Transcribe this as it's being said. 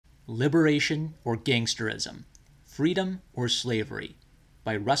Liberation or Gangsterism? Freedom or Slavery?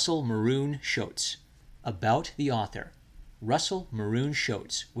 By Russell Maroon Shoatz. About the author. Russell Maroon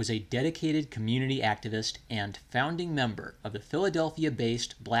Shoatz was a dedicated community activist and founding member of the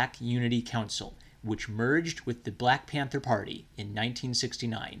Philadelphia-based Black Unity Council, which merged with the Black Panther Party in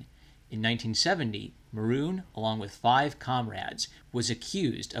 1969. In 1970, Maroon, along with 5 comrades, was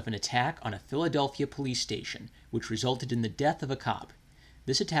accused of an attack on a Philadelphia police station, which resulted in the death of a cop.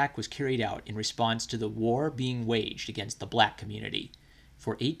 This attack was carried out in response to the war being waged against the black community.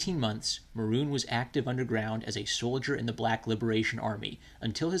 For 18 months, Maroon was active underground as a soldier in the Black Liberation Army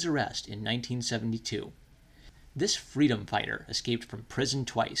until his arrest in 1972. This freedom fighter escaped from prison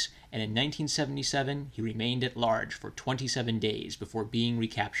twice, and in 1977 he remained at large for 27 days before being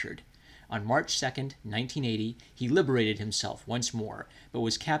recaptured. On March 2, 1980, he liberated himself once more, but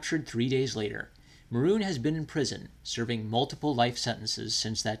was captured 3 days later. Maroon has been in prison, serving multiple life sentences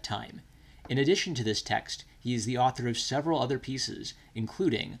since that time. In addition to this text, he is the author of several other pieces,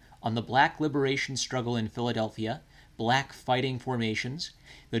 including On the Black Liberation Struggle in Philadelphia, Black Fighting Formations,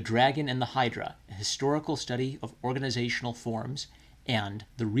 The Dragon and the Hydra, a historical study of organizational forms, and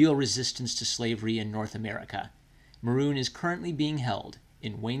The Real Resistance to Slavery in North America. Maroon is currently being held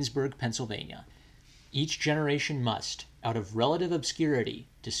in Waynesburg, Pennsylvania. Each generation must, out of relative obscurity,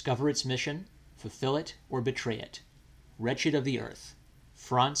 discover its mission, fulfill it, or betray it. Wretched of the Earth.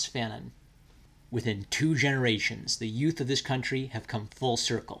 Frantz Fanon. Within 2 generations, the youth of this country have come full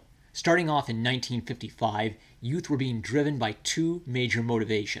circle. Starting off in 1955, youth were being driven by 2 major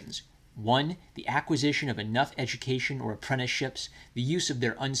motivations. 1, the acquisition of enough education or apprenticeships, the use of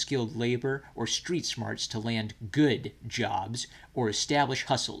their unskilled labor or street smarts to land good jobs or establish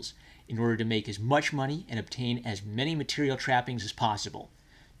hustles in order to make as much money and obtain as many material trappings as possible.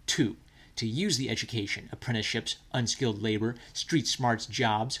 2, to use the education, apprenticeships, unskilled labor, street smarts,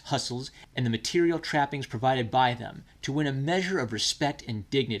 jobs, hustles, and the material trappings provided by them to win a measure of respect and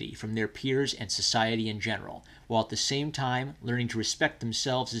dignity from their peers and society in general, while at the same time learning to respect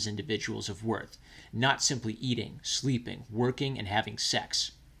themselves as individuals of worth, not simply eating, sleeping, working, and having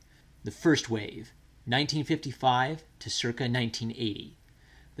sex. The first wave, 1955 to circa 1980.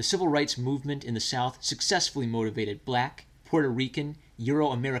 The civil rights movement in the South successfully motivated Black, Puerto Rican,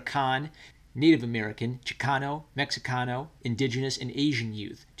 Euro-American, Native American, Chicano, Mexicano, Indigenous, and Asian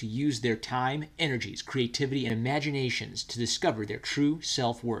youth to use their time, energies, creativity, and imaginations to discover their true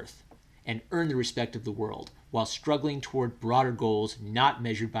self-worth and earn the respect of the world while struggling toward broader goals not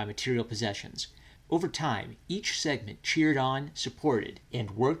measured by material possessions. Over time, each segment cheered on, supported,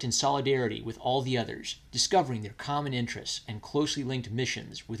 and worked in solidarity with all the others, discovering their common interests and closely linked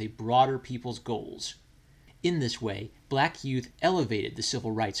missions with a broader people's goals. In this way, Black youth elevated the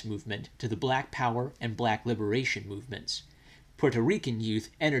civil rights movement to the Black Power and Black Liberation movements. Puerto Rican youth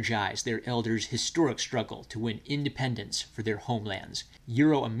energized their elders' historic struggle to win independence for their homelands.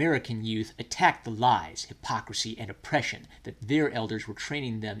 Euro-American youth attacked the lies, hypocrisy, and oppression that their elders were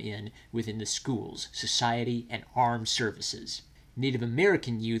training them in within the schools, society, and armed services. Native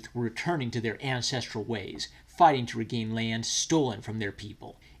American youth were returning to their ancestral ways, fighting to regain land stolen from their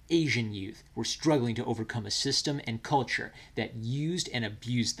people. Asian youth were struggling to overcome a system and culture that used and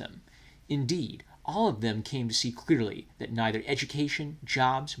abused them. Indeed, all of them came to see clearly that neither education,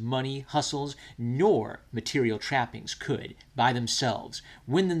 jobs, money, hustles, nor material trappings could, by themselves,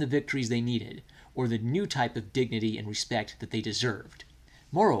 win them the victories they needed, or the new type of dignity and respect that they deserved.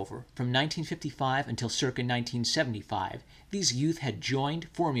 Moreover, from 1955 until circa 1975, these youth had joined,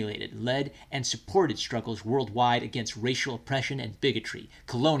 formulated, led, and supported struggles worldwide against racial oppression and bigotry,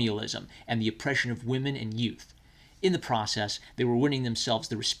 colonialism, and the oppression of women and youth. In the process, they were winning themselves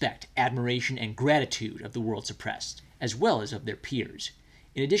the respect, admiration, and gratitude of the world's oppressed, as well as of their peers.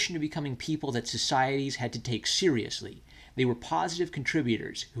 In addition to becoming people that societies had to take seriously, they were positive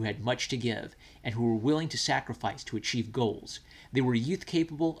contributors who had much to give and who were willing to sacrifice to achieve goals. They were youth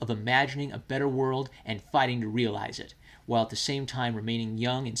capable of imagining a better world and fighting to realize it, while at the same time remaining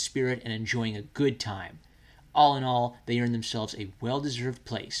young in spirit and enjoying a good time. All in all, they earned themselves a well-deserved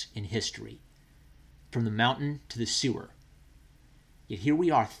place in history. From the mountain to the sewer. Yet here we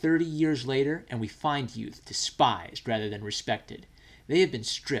are 30 years later, and we find youth despised rather than respected. They have been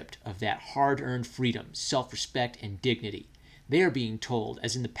stripped of that hard-earned freedom, self-respect, and dignity. They are being told,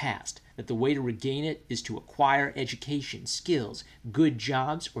 as in the past, that the way to regain it is to acquire education, skills, good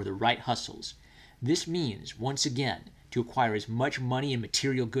jobs, or the right hustles. This means, once again, to acquire as much money and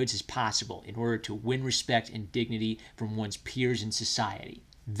material goods as possible in order to win respect and dignity from one's peers in society,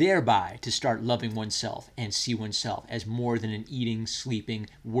 thereby to start loving oneself and see oneself as more than an eating, sleeping,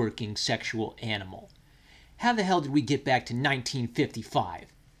 working, sexual animal. How the hell did we get back to 1955?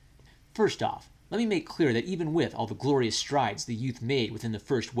 First off, let me make clear that even with all the glorious strides the youth made within the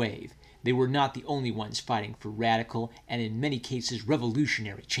first wave, they were not the only ones fighting for radical and in many cases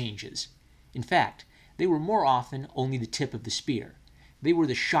revolutionary changes. In fact, they were more often only the tip of the spear. They were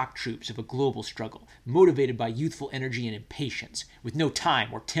the shock troops of a global struggle, motivated by youthful energy and impatience, with no time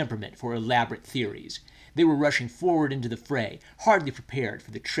or temperament for elaborate theories. They were rushing forward into the fray, hardly prepared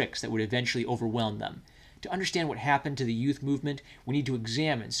for the tricks that would eventually overwhelm them. To understand what happened to the youth movement, we need to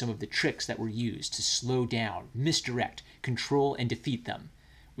examine some of the tricks that were used to slow down, misdirect, control, and defeat them.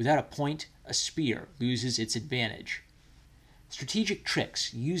 Without a point, a spear loses its advantage. Strategic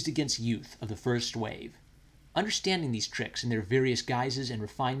tricks used against youth of the first wave. Understanding these tricks in their various guises and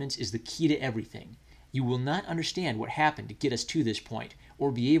refinements is the key to everything. You will not understand what happened to get us to this point,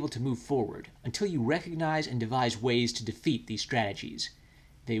 or be able to move forward, until you recognize and devise ways to defeat these strategies.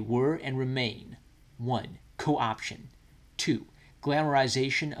 They were and remain: 1. Co-option. 2.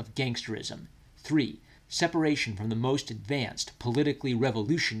 Glamorization of gangsterism. 3. Separation from the most advanced, politically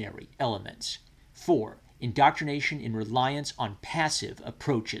revolutionary elements. 4. Indoctrination in reliance on passive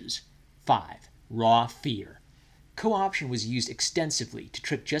approaches. 5. Raw fear. Co-option was used extensively to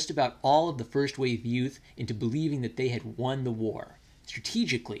trick just about all of the first-wave youth into believing that they had won the war.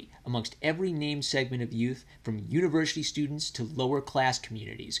 Strategically, amongst every named segment of youth, from university students to lower-class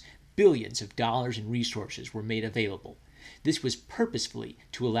communities, billions of dollars in resources were made available. This was purposefully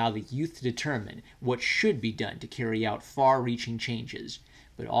to allow the youth to determine what should be done to carry out far-reaching changes.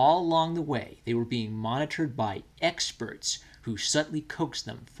 But all along the way, they were being monitored by experts who subtly coaxed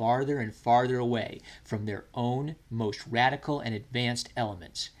them farther and farther away from their own most radical and advanced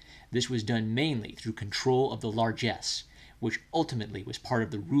elements. This was done mainly through control of the largesse, which ultimately was part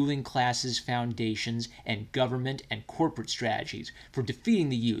of the ruling class's foundations and government and corporate strategies for defeating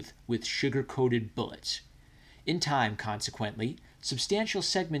the youth with sugar-coated bullets. In time, consequently, substantial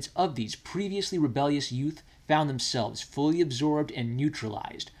segments of these previously rebellious youth found themselves fully absorbed and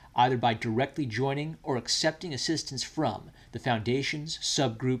neutralized, either by directly joining or accepting assistance from the foundations,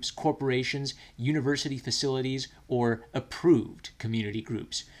 subgroups, corporations, university facilities, or approved community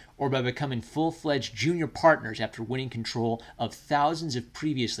groups, or by becoming full-fledged junior partners after winning control of thousands of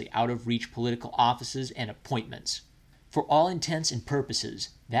previously out-of-reach political offices and appointments. For all intents and purposes,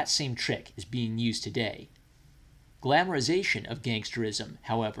 that same trick is being used today. Glamorization of gangsterism,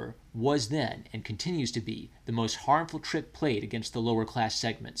 however, was then and continues to be the most harmful trick played against the lower-class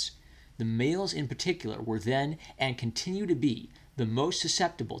segments. The males in particular were then and continue to be the most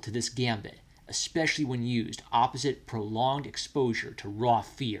susceptible to this gambit, especially when used opposite prolonged exposure to raw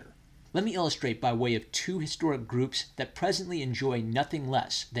fear. Let me illustrate by way of two historic groups that presently enjoy nothing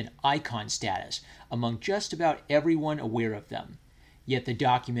less than icon status among just about everyone aware of them. Yet the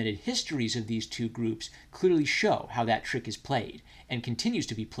documented histories of these two groups clearly show how that trick is played, and continues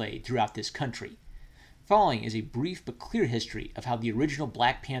to be played throughout this country. Following is a brief but clear history of how the original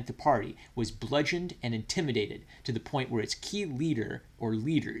Black Panther Party was bludgeoned and intimidated to the point where its key leader or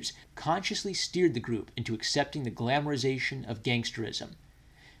leaders consciously steered the group into accepting the glamorization of gangsterism.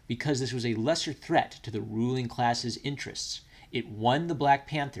 Because this was a lesser threat to the ruling class's interests, it won the Black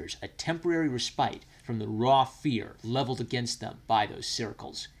Panthers a temporary respite from the raw fear leveled against them by those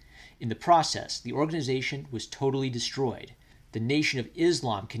circles. In the process, the organization was totally destroyed. The Nation of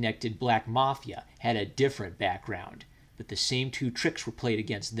Islam-connected Black Mafia had a different background, but the same two tricks were played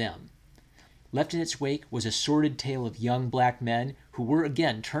against them. Left in its wake was a sordid tale of young black men who were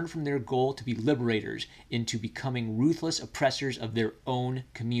again turned from their goal to be liberators into becoming ruthless oppressors of their own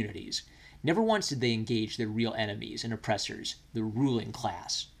communities. Never once did they engage their real enemies and oppressors, the ruling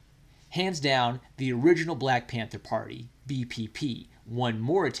class. Hands down, the original Black Panther Party, BPP, won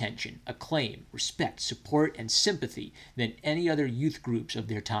more attention, acclaim, respect, support, and sympathy than any other youth groups of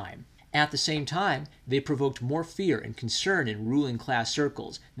their time. At the same time, they provoked more fear and concern in ruling class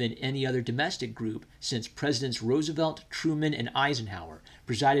circles than any other domestic group since Presidents Roosevelt, Truman, and Eisenhower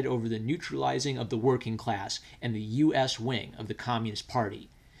presided over the neutralizing of the working class and the U.S. wing of the Communist Party.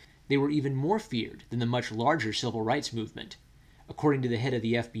 They were even more feared than the much larger civil rights movement. According to the head of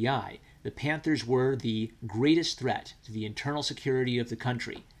the FBI, the Panthers were the greatest threat to the internal security of the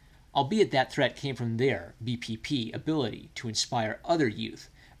country, albeit that threat came from their, BPP, ability to inspire other youth,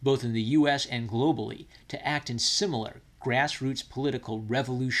 both in the U.S. and globally, to act in similar grassroots political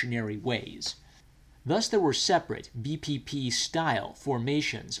revolutionary ways. Thus there were separate BPP-style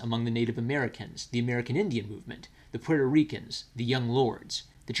formations among the Native Americans, the American Indian Movement, the Puerto Ricans, the Young Lords,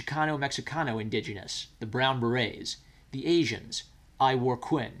 the Chicano-Mexicano Indigenous, the Brown Berets, the Asians,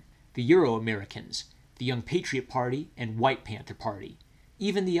 Iwoquois, the Euro-Americans, the Young Patriot Party and White Panther Party,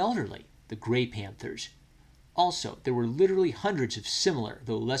 even the elderly, the Gray Panthers. Also, there were literally hundreds of similar,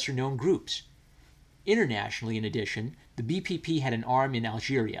 though lesser-known groups. Internationally, in addition, the BPP had an arm in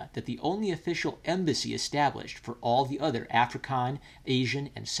Algeria that the only official embassy established for all the other African, Asian,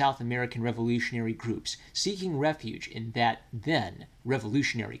 and South American revolutionary groups seeking refuge in that then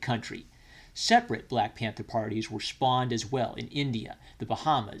revolutionary country. Separate Black Panther parties were spawned as well in India, the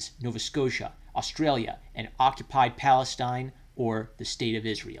Bahamas, Nova Scotia, Australia, and occupied Palestine, or the State of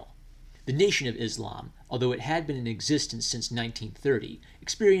Israel. The Nation of Islam, although it had been in existence since 1930,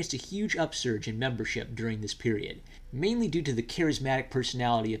 experienced a huge upsurge in membership during this period, mainly due to the charismatic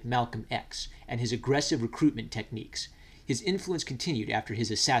personality of Malcolm X and his aggressive recruitment techniques. His influence continued after his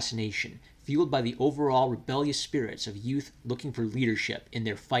assassination, fueled by the overall rebellious spirits of youth looking for leadership in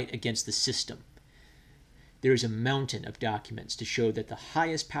their fight against the system. There is a mountain of documents to show that the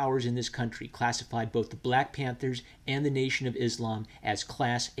highest powers in this country classified both the Black Panthers and the Nation of Islam as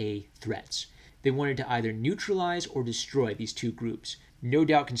Class A threats. They wanted to either neutralize or destroy these two groups, no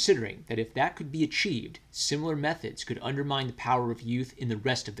doubt considering that if that could be achieved, similar methods could undermine the power of youth in the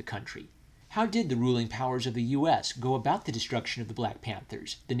rest of the country. How did the ruling powers of the U.S. go about the destruction of the Black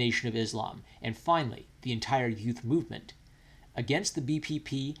Panthers, the Nation of Islam, and finally, the entire youth movement? Against the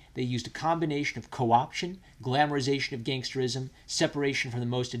BPP, they used a combination of co-option, glamorization of gangsterism, separation from the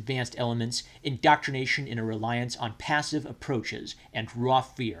most advanced elements, indoctrination in a reliance on passive approaches, and raw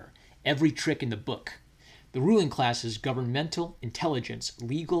fear. Every trick in the book. The ruling class's governmental, intelligence,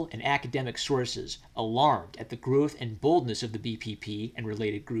 legal, and academic sources, alarmed at the growth and boldness of the BPP and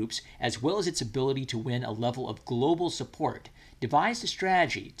related groups, as well as its ability to win a level of global support, devised a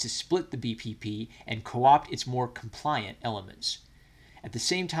strategy to split the BPP and co-opt its more compliant elements. At the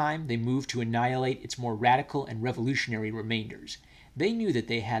same time, they moved to annihilate its more radical and revolutionary remainders. They knew that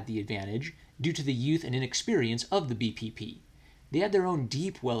they had the advantage due to the youth and inexperience of the BPP. They had their own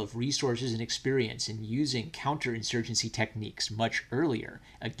deep well of resources and experience in using counterinsurgency techniques much earlier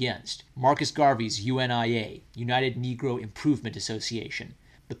against Marcus Garvey's UNIA, United Negro Improvement Association,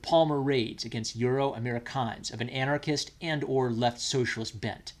 the Palmer raids against Euro-Americans of an anarchist and/or left socialist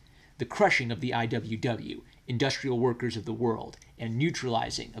bent, the crushing of the IWW, Industrial Workers of the World, and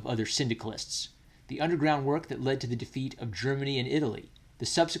neutralizing of other syndicalists, the underground work that led to the defeat of Germany and Italy, the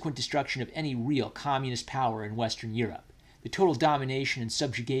subsequent destruction of any real communist power in Western Europe, the total domination and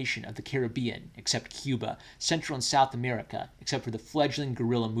subjugation of the Caribbean, except Cuba, Central and South America, except for the fledgling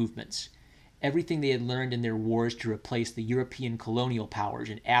guerrilla movements, everything they had learned in their wars to replace the European colonial powers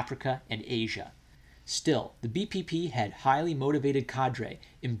in Africa and Asia. Still, the BPP had highly motivated cadre,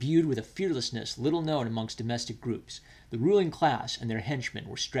 imbued with a fearlessness little known amongst domestic groups. The ruling class and their henchmen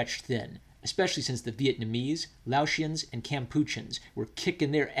were stretched thin, especially since the Vietnamese, Laotians, and Kampucheans were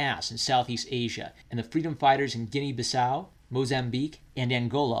kicking their ass in Southeast Asia, and the freedom fighters in Guinea-Bissau, Mozambique, and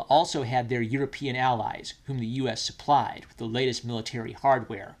Angola also had their European allies, whom the U.S. supplied with the latest military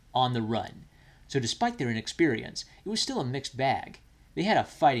hardware, on the run. So despite their inexperience, it was still a mixed bag. They had a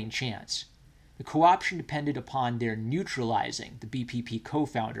fighting chance. The co-option depended upon their neutralizing the BPP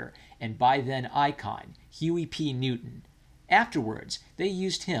co-founder and by then icon, Huey P. Newton. Afterwards, they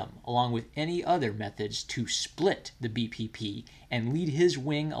used him, along with any other methods, to split the BPP and lead his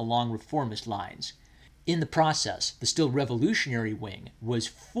wing along reformist lines. In the process, the still revolutionary wing was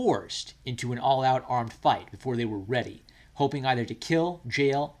forced into an all-out armed fight before they were ready, hoping either to kill,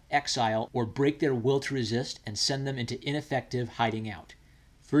 jail, exile, or break their will to resist and send them into ineffective hiding out.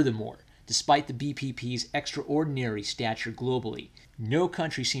 Furthermore, despite the BPP's extraordinary stature globally, no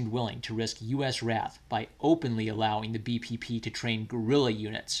country seemed willing to risk U.S. wrath by openly allowing the BPP to train guerrilla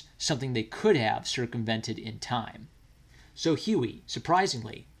units, something they could have circumvented in time. So Huey,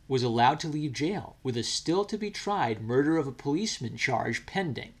 surprisingly, was allowed to leave jail with a still-to-be-tried murder of a policeman charge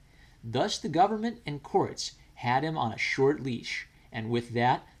pending. Thus the government and courts had him on a short leash, and with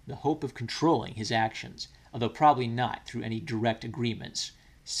that, the hope of controlling his actions, although probably not through any direct agreements.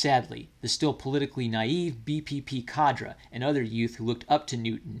 Sadly, the still politically naive BPP cadre and other youth who looked up to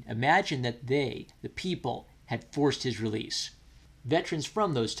Newton imagined that they, the people, had forced his release. Veterans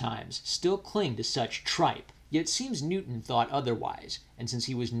from those times still cling to such tripe, yet it seems Newton thought otherwise, and since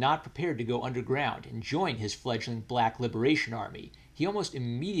he was not prepared to go underground and join his fledgling Black Liberation Army, he almost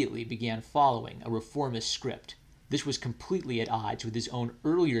immediately began following a reformist script. This was completely at odds with his own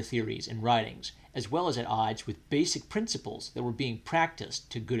earlier theories and writings, as well as at odds with basic principles that were being practiced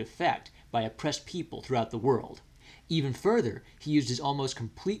to good effect by oppressed people throughout the world. Even further, he used his almost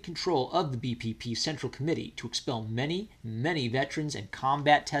complete control of the BPP Central Committee to expel many veterans and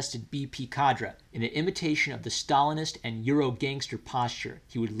combat-tested BP cadre in an imitation of the Stalinist and Euro-gangster posture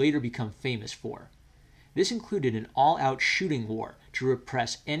he would later become famous for. This included an all-out shooting war to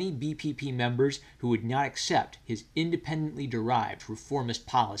repress any BPP members who would not accept his independently derived reformist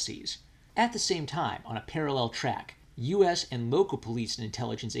policies. At the same time, on a parallel track, U.S. and local police and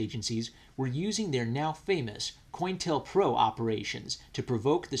intelligence agencies were using their now famous COINTELPRO operations to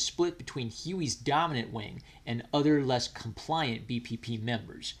provoke the split between Huey's dominant wing and other less compliant BPP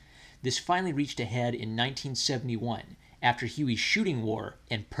members. This finally reached a head in 1971 after Huey's shooting war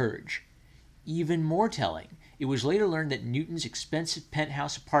and purge. Even more telling, it was later learned that Newton's expensive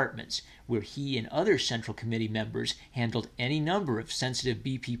penthouse apartments, where he and other Central Committee members handled any number of sensitive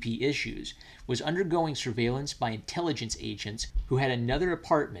BPP issues, was undergoing surveillance by intelligence agents who had another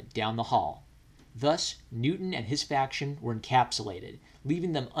apartment down the hall. Thus, Newton and his faction were encapsulated,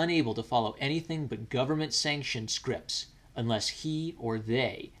 leaving them unable to follow anything but government-sanctioned scripts, unless he or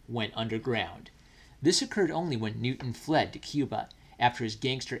they went underground. This occurred only when Newton fled to Cuba, after his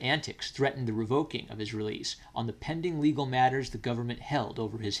gangster antics threatened the revoking of his release on the pending legal matters the government held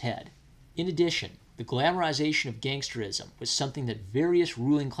over his head. In addition, the glamorization of gangsterism was something that various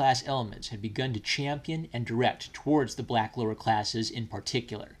ruling class elements had begun to champion and direct towards the black lower classes in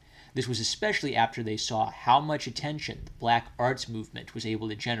particular. This was especially after they saw how much attention the black arts movement was able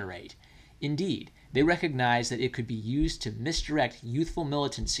to generate. Indeed, they recognized that it could be used to misdirect youthful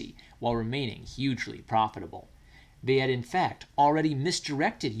militancy while remaining hugely profitable. They had in fact already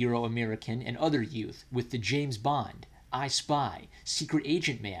misdirected Euro-American and other youth with the James Bond, I Spy, Secret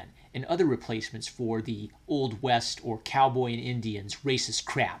Agent Man, and other replacements for the Old West or Cowboy and Indians racist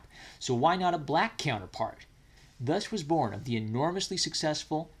crap, so why not a black counterpart? Thus was born of the enormously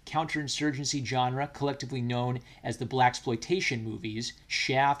successful counterinsurgency genre collectively known as the blaxploitation movies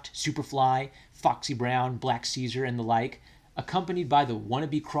Shaft, Superfly, Foxy Brown, Black Caesar, and the like, accompanied by the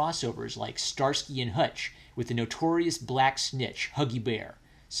wannabe crossovers like Starsky and Hutch with the notorious black snitch Huggy Bear.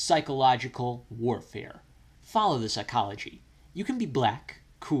 Psychological warfare. Follow the psychology. You can be black,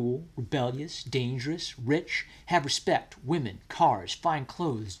 cool, rebellious, dangerous, rich, have respect, women, cars, fine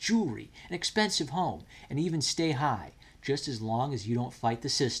clothes, jewelry, an expensive home, and even stay high, just as long as you don't fight the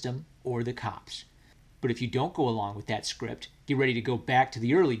system or the cops. But if you don't go along with that script, get ready to go back to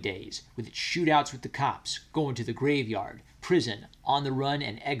the early days with its shootouts with the cops, going to the graveyard, prison, on the run,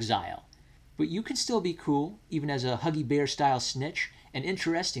 and exile. But you can still be cool, even as a Huggy Bear-style snitch, and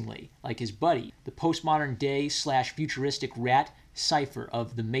interestingly, like his buddy, the postmodern day/futuristic rat Cypher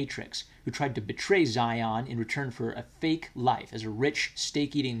of The Matrix, who tried to betray Zion in return for a fake life as a rich,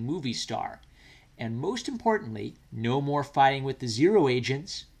 steak-eating movie star. And most importantly, no more fighting with the Zero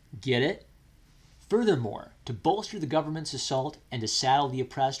Agents. Get it? Furthermore, to bolster the government's assault and to saddle the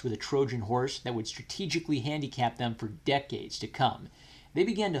oppressed with a Trojan horse that would strategically handicap them for decades to come, they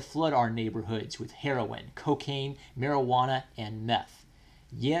began to flood our neighborhoods with heroin, cocaine, marijuana, and meth.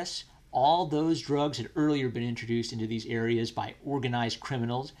 Yes, all those drugs had earlier been introduced into these areas by organized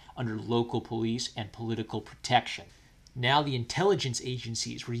criminals under local police and political protection. Now the intelligence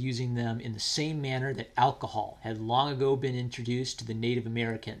agencies were using them in the same manner that alcohol had long ago been introduced to the Native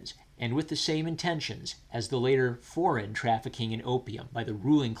Americans, and with the same intentions as the later foreign trafficking in opium by the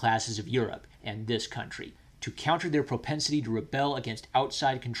ruling classes of Europe and this country, to counter their propensity to rebel against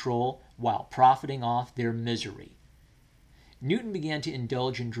outside control while profiting off their misery. Newton began to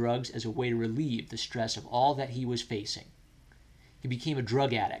indulge in drugs as a way to relieve the stress of all that he was facing. He became a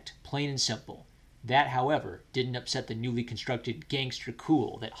drug addict, plain and simple. That, however, didn't upset the newly constructed gangster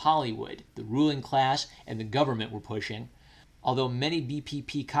cool that Hollywood, the ruling class, and the government were pushing. Although many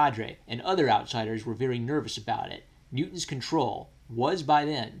BPP cadre and other outsiders were very nervous about it, Newton's control was by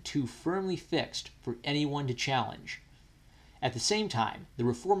then too firmly fixed for anyone to challenge. At the same time, the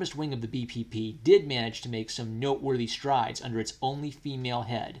reformist wing of the BPP did manage to make some noteworthy strides under its only female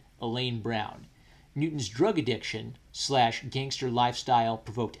head, Elaine Brown. Newton's drug addiction / gangster lifestyle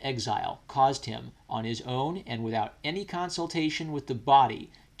provoked exile caused him, on his own and without any consultation with the body,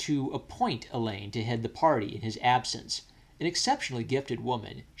 to appoint Elaine to head the party in his absence. An exceptionally gifted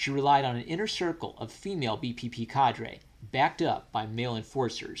woman, she relied on an inner circle of female BPP cadre, backed up by male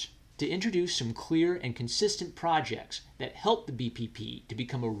enforcers, to introduce some clear and consistent projects that helped the BPP to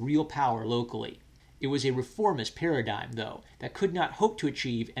become a real power locally. It was a reformist paradigm, though, that could not hope to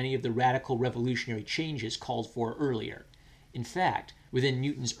achieve any of the radical revolutionary changes called for earlier. In fact, within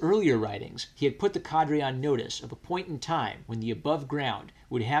Newton's earlier writings, he had put the cadre on notice of a point in time when the above ground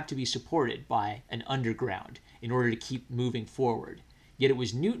would have to be supported by an underground in order to keep moving forward. Yet it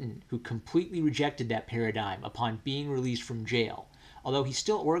was Newton who completely rejected that paradigm upon being released from jail, although he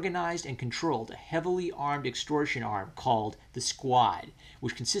still organized and controlled a heavily armed extortion arm called the Squad,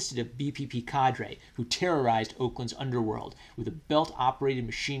 which consisted of BPP cadre who terrorized Oakland's underworld with a belt-operated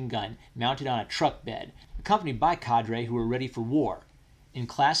machine gun mounted on a truck bed, accompanied by cadre who were ready for war. In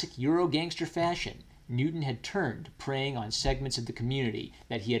classic Euro gangster fashion, Newton had turned to preying on segments of the community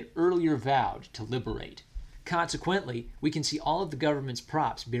that he had earlier vowed to liberate. Consequently, we can see all of the government's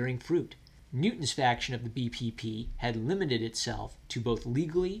props bearing fruit. Newton's faction of the BPP had limited itself to both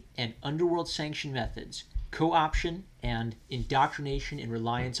legally and underworld-sanctioned methods, co-option and indoctrination in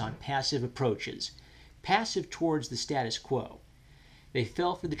reliance on passive approaches, passive towards the status quo. They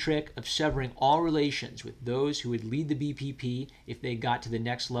fell for the trick of severing all relations with those who would lead the BPP if they got to the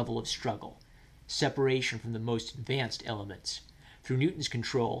next level of struggle, separation from the most advanced elements. Through Newton's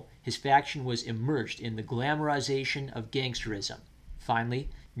control, his faction was immersed in the glamorization of gangsterism. Finally,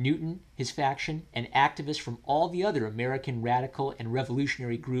 Newton, his faction, and activists from all the other American radical and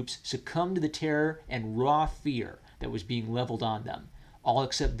revolutionary groups succumbed to the terror and raw fear that was being leveled on them, all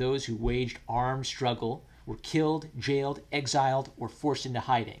except those who waged armed struggle, were killed, jailed, exiled, or forced into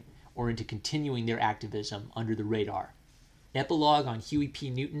hiding, or into continuing their activism under the radar. Epilogue on Huey P.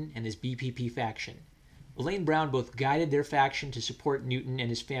 Newton and his BPP faction. Elaine Brown both guided their faction to support Newton and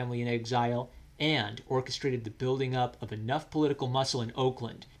his family in exile and orchestrated the building up of enough political muscle in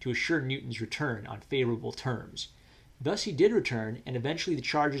Oakland to assure Newton's return on favorable terms. Thus he did return, and eventually the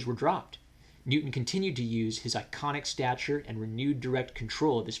charges were dropped. Newton continued to use his iconic stature and renewed direct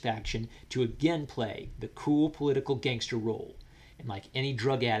control of his faction to again play the cool political gangster role. And like any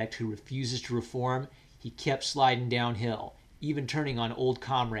drug addict who refuses to reform, he kept sliding downhill, even turning on old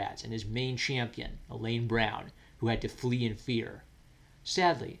comrades and his main champion, Elaine Brown, who had to flee in fear.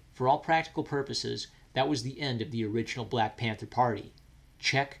 Sadly, for all practical purposes, that was the end of the original Black Panther Party.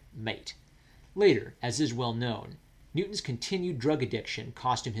 Checkmate. Later, as is well known, Newton's continued drug addiction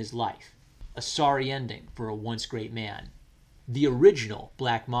cost him his life. A sorry ending for a once great man. The original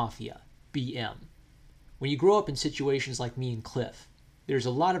Black Mafia, BM. When you grow up in situations like me and Cliff, there's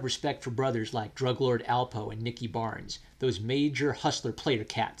a lot of respect for brothers like drug lord Alpo and Nicky Barnes, those major hustler player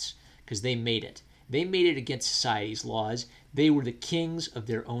cats, because they made it. They made it against society's laws. They were the kings of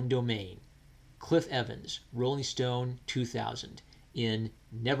their own domain. Cliff Evans, Rolling Stone, 2000, in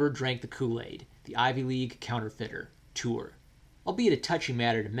Never Drank the Kool-Aid, the Ivy League Counterfeiter Tour. Albeit a touchy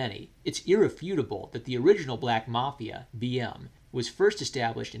matter to many, it's irrefutable that the original Black Mafia, BM, was first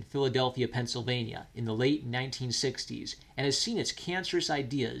established in Philadelphia, Pennsylvania in the late 1960s and has seen its cancerous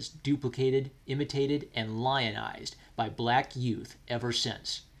ideas duplicated, imitated, and lionized by black youth ever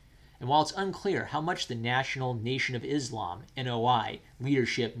since. And while it's unclear how much the National Nation of Islam, NOI,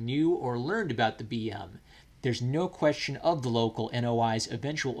 leadership knew or learned about the BM, there's no question of the local NOI's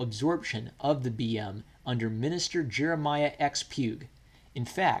eventual absorption of the BM under Minister Jeremiah X. Pugh. In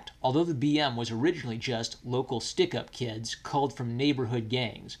fact, although the BM was originally just local stick-up kids culled from neighborhood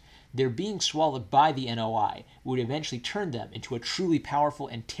gangs, their being swallowed by the NOI would eventually turn them into a truly powerful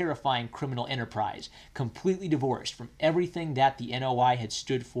and terrifying criminal enterprise, completely divorced from everything that the NOI had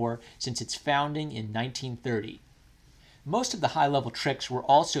stood for since its founding in 1930. Most of the high-level tricks were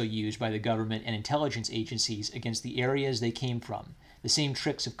also used by the government and intelligence agencies against the areas they came from. The same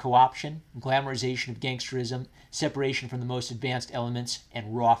tricks of co-option, glamorization of gangsterism, separation from the most advanced elements,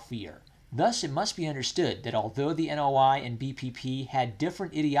 and raw fear. Thus, it must be understood that although the NOI and BPP had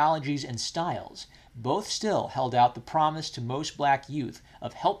different ideologies and styles, both still held out the promise to most black youth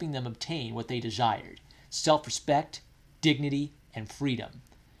of helping them obtain what they desired: self-respect, dignity, and freedom.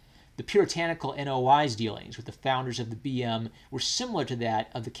 The puritanical NOI's dealings with the founders of the BM were similar to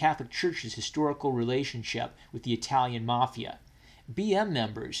that of the Catholic Church's historical relationship with the Italian Mafia. BM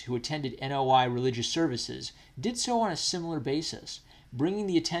members who attended NOI religious services did so on a similar basis, bringing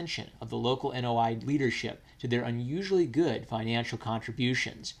the attention of the local NOI leadership to their unusually good financial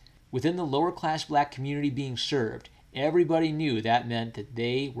contributions. Within the lower-class black community being served, everybody knew that meant that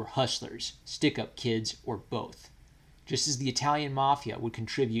they were hustlers, stick-up kids, or both. Just as the Italian Mafia would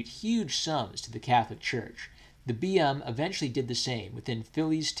contribute huge sums to the Catholic Church, the BM eventually did the same within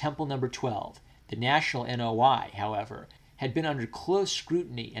Philly's Temple No. 12. The national NOI, however, had been under close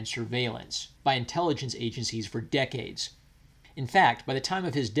scrutiny and surveillance by intelligence agencies for decades. In fact, by the time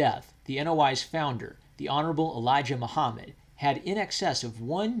of his death, the NOI's founder, the Honorable Elijah Muhammad, had in excess of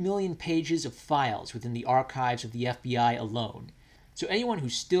 1 million pages of files within the archives of the FBI alone. So anyone who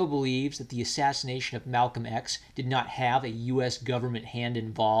still believes that the assassination of Malcolm X did not have a U.S. government hand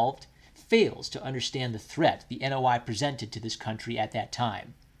involved fails to understand the threat the NOI presented to this country at that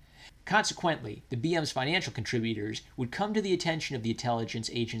time. Consequently, the BM's financial contributors would come to the attention of the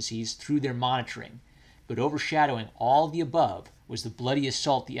intelligence agencies through their monitoring, But overshadowing all the above was the bloody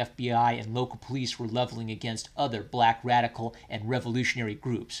assault the FBI and local police were leveling against other black radical and revolutionary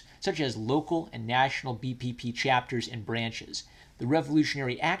groups, such as local and national BPP chapters and branches, the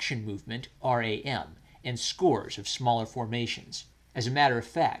Revolutionary Action Movement, RAM, and scores of smaller formations. As a matter of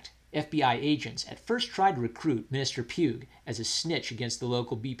fact, FBI agents at first tried to recruit Minister Pugh as a snitch against the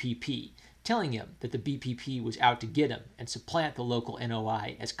local BPP, telling him that the BPP was out to get him and supplant the local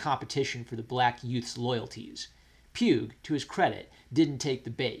NOI as competition for the black youth's loyalties. Pugh, to his credit, didn't take the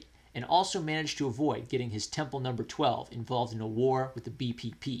bait, and also managed to avoid getting his Temple No. 12 involved in a war with the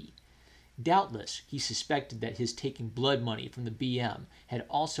BPP. Doubtless, he suspected that his taking blood money from the BM had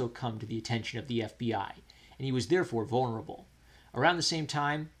also come to the attention of the FBI, and he was therefore vulnerable. Around the same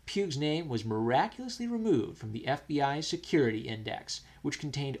time, Pugh's name was miraculously removed from the FBI's security index, which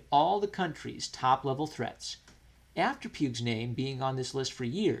contained all the country's top-level threats. After Pugh's name being on this list for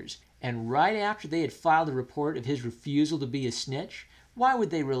years, and right after they had filed a report of his refusal to be a snitch, why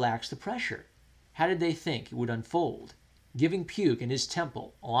would they relax the pressure? How did they think it would unfold? Giving Pugh and his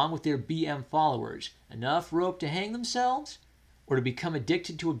temple, along with their BM followers, enough rope to hang themselves? Or to become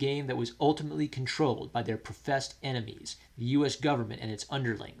addicted to a game that was ultimately controlled by their professed enemies, the U.S. government and its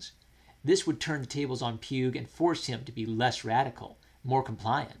underlings? This would turn the tables on Pugh and force him to be less radical, more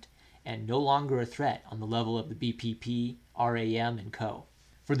compliant, and no longer a threat on the level of the BPP, RAM, and co.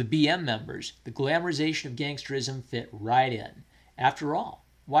 For the BM members, the glamorization of gangsterism fit right in. After all,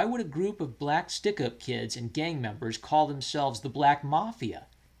 why would a group of black stick-up kids and gang members call themselves the Black Mafia?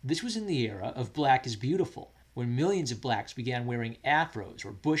 This was in the era of Black is Beautiful, when millions of blacks began wearing afros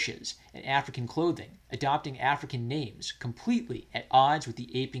or bushes and African clothing, adopting African names completely at odds with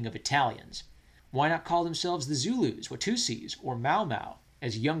the aping of Italians. Why not call themselves the Zulus, Watusis, or Mau Mau,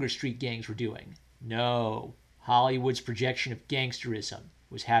 as younger street gangs were doing? No, Hollywood's projection of gangsterism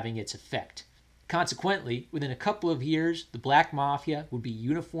was having its effect. Consequently, within a couple of years, the Black Mafia would be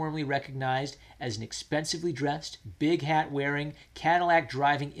uniformly recognized as an expensively dressed, big hat wearing, Cadillac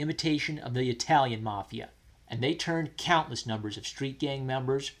driving imitation of the Italian Mafia. And they turned countless numbers of street gang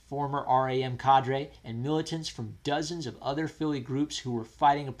members, former RAM cadre, and militants from dozens of other Philly groups who were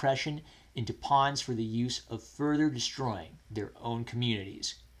fighting oppression into pawns for the use of further destroying their own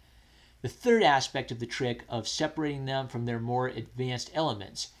communities. The third aspect of the trick of separating them from their more advanced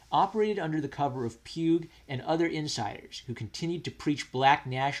elements operated under the cover of Pugh and other insiders who continued to preach black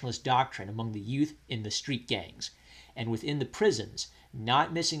nationalist doctrine among the youth in the street gangs, and within the prisons,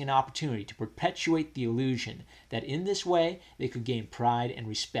 not missing an opportunity to perpetuate the illusion that in this way they could gain pride and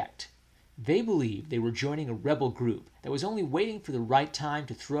respect. They believed they were joining a rebel group that was only waiting for the right time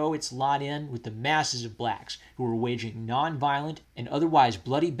to throw its lot in with the masses of blacks who were waging non-violent and otherwise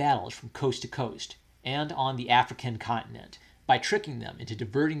bloody battles from coast to coast and on the African continent. By tricking them into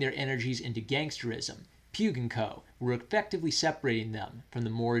diverting their energies into gangsterism, Pugh and Co. were effectively separating them from the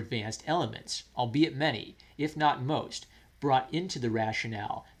more advanced elements, albeit many, if not most, brought into the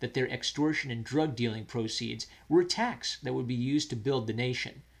rationale that their extortion and drug dealing proceeds were a tax that would be used to build the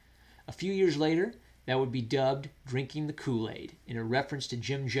nation. A few years later, that would be dubbed drinking the Kool-Aid, in a reference to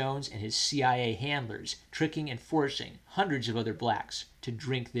Jim Jones and his CIA handlers tricking and forcing hundreds of other blacks to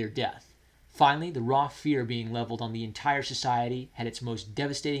drink their death. Finally, the raw fear being leveled on the entire society had its most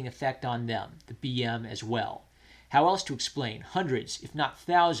devastating effect on them, the BM, as well. How else to explain hundreds, if not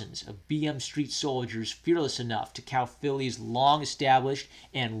thousands, of BM street soldiers fearless enough to cow Philly's long-established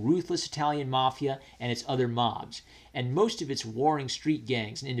and ruthless Italian mafia and its other mobs, and most of its warring street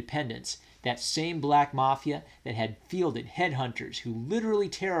gangs and independents, that same black mafia that had fielded headhunters who literally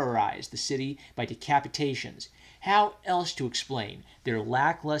terrorized the city by decapitations? How else to explain their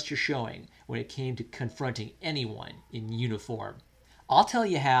lackluster showing when it came to confronting anyone in uniform? I'll tell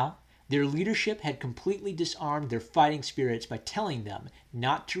you how. Their leadership had completely disarmed their fighting spirits by telling them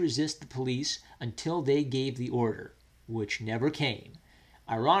not to resist the police until they gave the order, which never came.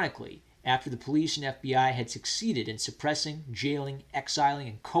 Ironically, after the police and FBI had succeeded in suppressing, jailing, exiling,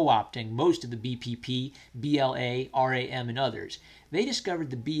 and co-opting most of the BPP, BLA, RAM, and others, they discovered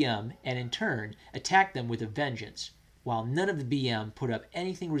the BM and in turn attacked them with a vengeance, while none of the BM put up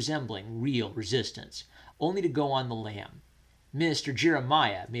anything resembling real resistance, only to go on the lam. Minister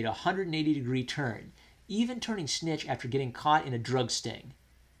Jeremiah made a 180-degree turn, even turning snitch after getting caught in a drug sting.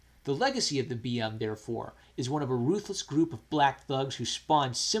 The legacy of the BM, therefore, is one of a ruthless group of black thugs who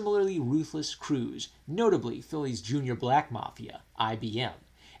spawned similarly ruthless crews, notably Philly's Junior Black Mafia, IBM,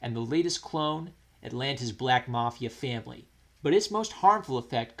 and the latest clone, Atlanta's Black Mafia family. But its most harmful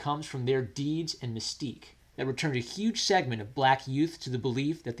effect comes from their deeds and mystique that returned a huge segment of black youth to the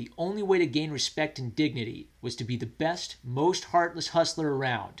belief that the only way to gain respect and dignity was to be the best, most heartless hustler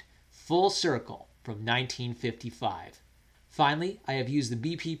around. Full circle. from 1955. Finally, I have used the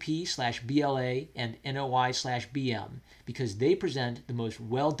BPP/BLA and NOI/BM because they present the most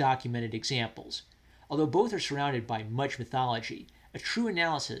well-documented examples. Although both are surrounded by much mythology, a true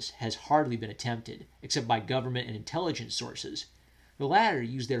analysis has hardly been attempted, except by government and intelligence sources. The latter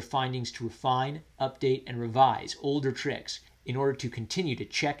use their findings to refine, update, and revise older tricks in order to continue to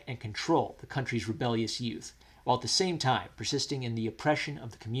check and control the country's rebellious youth, while at the same time persisting in the oppression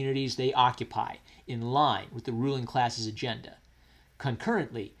of the communities they occupy in line with the ruling class's agenda.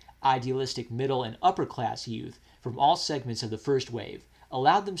 Concurrently, idealistic middle and upper class youth from all segments of the first wave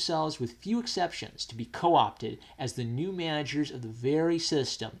allowed themselves, with few exceptions, to be co-opted as the new managers of the very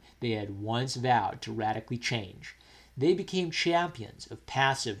system they had once vowed to radically change. They became champions of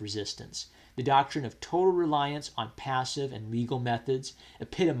passive resistance, the doctrine of total reliance on passive and legal methods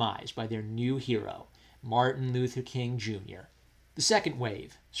epitomized by their new hero, Martin Luther King Jr. The second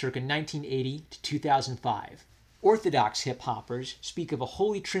wave, circa 1980 to 2005. Orthodox hip-hoppers speak of a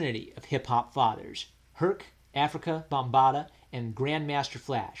holy trinity of hip-hop fathers, Herc, Africa, Bambaataa, and Grandmaster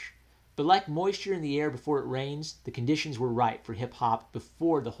Flash. But like moisture in the air before it rains, the conditions were right for hip-hop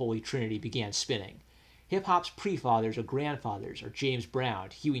before the holy trinity began spinning. Hip-hop's pre-fathers or grandfathers are James Brown,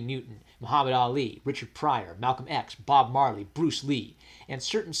 Huey Newton, Muhammad Ali, Richard Pryor, Malcolm X, Bob Marley, Bruce Lee, and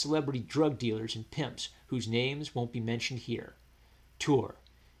certain celebrity drug dealers and pimps whose names won't be mentioned here. Tour.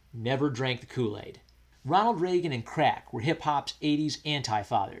 Never drank the Kool-Aid. Ronald Reagan and crack were hip-hop's 80s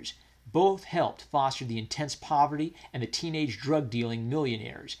anti-fathers. Both helped foster the intense poverty and the teenage drug-dealing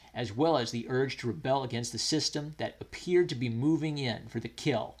millionaires, as well as the urge to rebel against the system that appeared to be moving in for the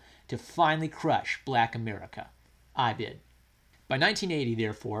kill, to finally crush Black America. I bid. By 1980,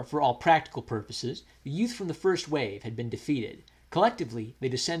 therefore, for all practical purposes, the youth from the first wave had been defeated. Collectively, they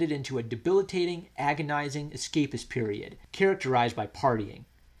descended into a debilitating, agonizing, escapist period, characterized by partying.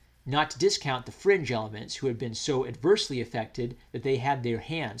 Not to discount the fringe elements who had been so adversely affected that they had their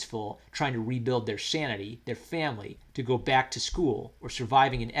hands full trying to rebuild their sanity, their family, to go back to school, or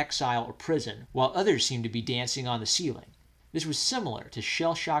surviving in exile or prison, while others seemed to be dancing on the ceiling. This was similar to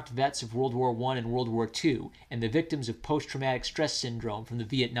shell-shocked vets of World War I and World War II and the victims of post-traumatic stress syndrome from the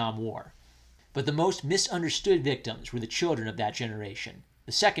Vietnam War. But the most misunderstood victims were the children of that generation,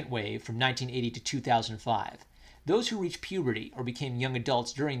 the second wave from 1980 to 2005. Those who reached puberty or became young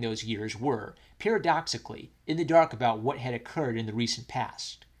adults during those years were, paradoxically, in the dark about what had occurred in the recent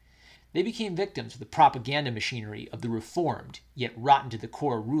past. They became victims of the propaganda machinery of the reformed, yet rotten to the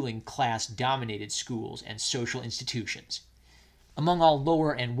core ruling class-dominated schools and social institutions. Among all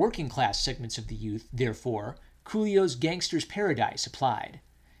lower and working class segments of the youth, therefore, Coolio's Gangster's Paradise applied.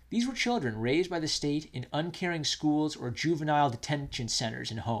 These were children raised by the state in uncaring schools or juvenile detention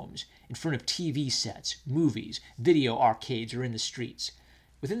centers and homes, in front of TV sets, movies, video arcades, or in the streets.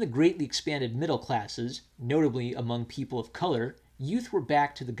 Within the greatly expanded middle classes, notably among people of color, youth were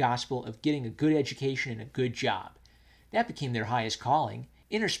back to the gospel of getting a good education and a good job. That became their highest calling,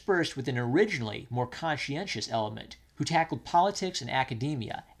 interspersed with an originally more conscientious element, who tackled politics and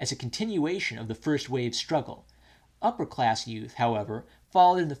academia as a continuation of the first wave struggle. Upper-class youth, however,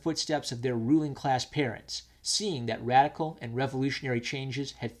 followed in the footsteps of their ruling-class parents, seeing that radical and revolutionary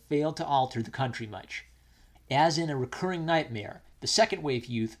changes had failed to alter the country much. As in a recurring nightmare, the second-wave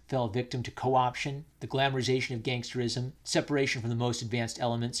youth fell victim to co-option, the glamorization of gangsterism, separation from the most advanced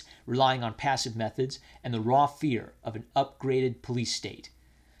elements, relying on passive methods, and the raw fear of an upgraded police state.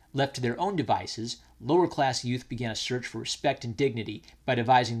 Left to their own devices, lower-class youth began a search for respect and dignity by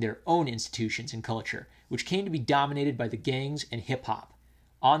devising their own institutions and culture, which came to be dominated by the gangs and hip-hop.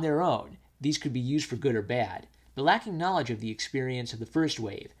 On their own, these could be used for good or bad, but lacking knowledge of the experience of the first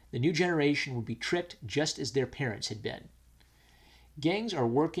wave, the new generation would be tricked just as their parents had been. Gangs are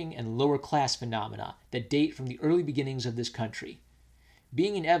working and lower-class phenomena that date from the early beginnings of this country,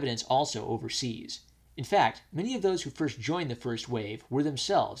 being in evidence also overseas. In fact, many of those who first joined the first wave were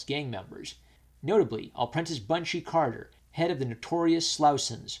themselves gang members. Notably, Apprentice Bunchy Carter, head of the notorious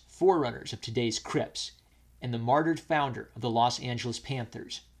Slousons, forerunners of today's Crips, and the martyred founder of the Los Angeles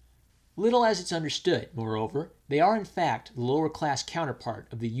Panthers. Little as it's understood, moreover, they are in fact the lower-class counterpart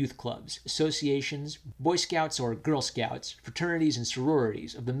of the youth clubs, associations, Boy Scouts or Girl Scouts, fraternities and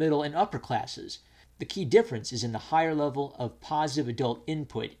sororities of the middle and upper classes. The key difference is in the higher level of positive adult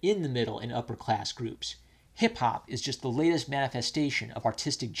input in the middle and upper class groups. Hip-hop is just the latest manifestation of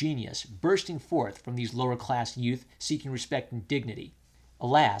artistic genius bursting forth from these lower-class youth seeking respect and dignity.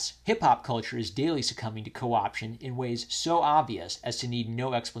 Alas, hip-hop culture is daily succumbing to co-option in ways so obvious as to need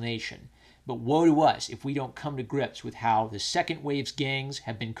no explanation. But woe to us if we don't come to grips with how the second wave's gangs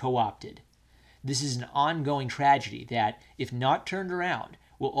have been co-opted. This is an ongoing tragedy that, if not turned around,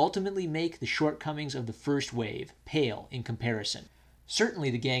 will ultimately make the shortcomings of the first wave pale in comparison. Certainly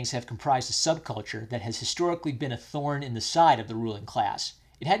the gangs have comprised a subculture that has historically been a thorn in the side of the ruling class.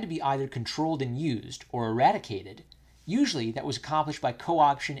 It had to be either controlled and used or eradicated. Usually that was accomplished by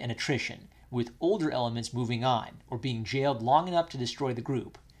co-option and attrition, with older elements moving on or being jailed long enough to destroy the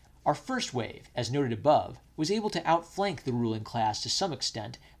group. Our first wave, as noted above, was able to outflank the ruling class to some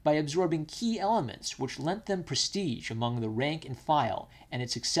extent by absorbing key elements which lent them prestige among the rank and file and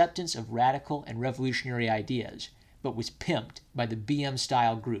its acceptance of radical and revolutionary ideas, but was pimped by the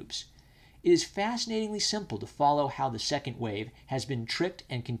BM-style groups. It is fascinatingly simple to follow how the second wave has been tricked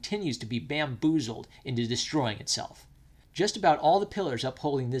and continues to be bamboozled into destroying itself. Just about all the pillars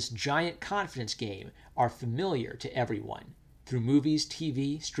upholding this giant confidence game are familiar to everyone. Through movies,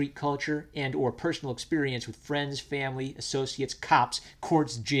 TV, street culture, and or personal experience with friends, family, associates, cops,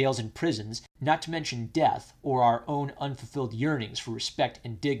 courts, jails, and prisons, not to mention death or our own unfulfilled yearnings for respect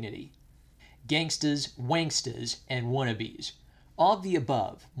and dignity. Gangstas, wangstas, and wannabes. All of the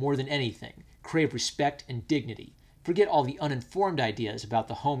above, more than anything, crave respect and dignity. Forget all the uninformed ideas about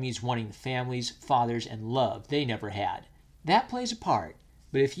the homies wanting the families, fathers, and love they never had. That plays a part,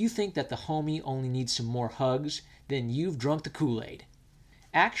 but if you think that the homie only needs some more hugs, then you've drunk the Kool-Aid.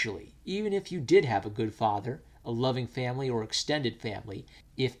 Actually, even if you did have a good father, a loving family, or extended family,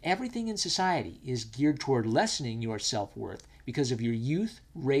 if everything in society is geared toward lessening your self-worth because of your youth,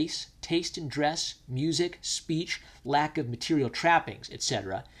 race, taste in dress, music, speech, lack of material trappings,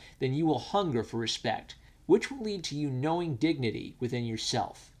 etc., then you will hunger for respect, which will lead to you knowing dignity within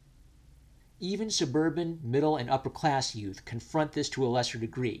yourself. Even suburban, middle, and upper-class youth confront this to a lesser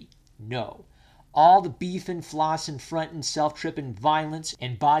degree. No. All the beefing, flossing, fronting, self-tripping, violence,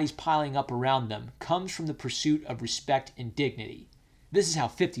 and bodies piling up around them comes from the pursuit of respect and dignity. This is how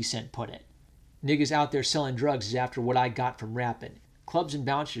 50 Cent put it. Niggas out there selling drugs is after what I got from rapping. Clubs and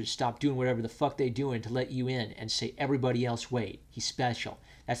bouncers stop doing whatever the fuck they doing to let you in and say everybody else wait. He's special.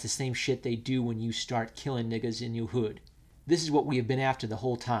 That's the same shit they do when you start killing niggas in your hood. This is what we have been after the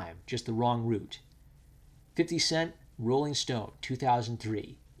whole time, just the wrong route. 50 Cent, Rolling Stone,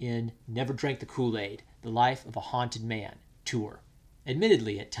 2003. In Never Drank the Kool-Aid, The Life of a Haunted Man, tour.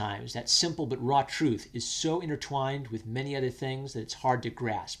 Admittedly, at times, that simple but raw truth is so intertwined with many other things that it's hard to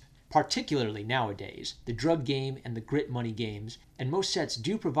grasp. Particularly nowadays, the drug game and the grit money games, and most sets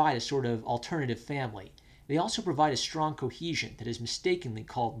do provide a sort of alternative family. They also provide a strong cohesion that is mistakenly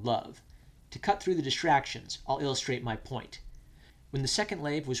called love. To cut through the distractions, I'll illustrate my point. When the second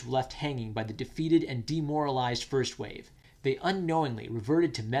wave was left hanging by the defeated and demoralized first wave, they unknowingly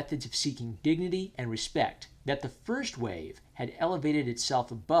reverted to methods of seeking dignity and respect that the first wave had elevated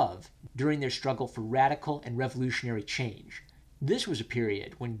itself above during their struggle for radical and revolutionary change. This was a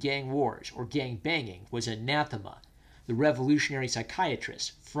period when gang wars or gang banging was anathema. The revolutionary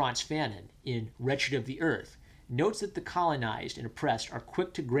psychiatrist Franz Fanon, in Wretched of the Earth, notes that the colonized and oppressed are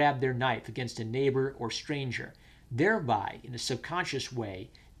quick to grab their knife against a neighbor or stranger, thereby, in a subconscious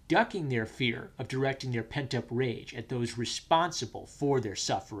way, ducking their fear of directing their pent-up rage at those responsible for their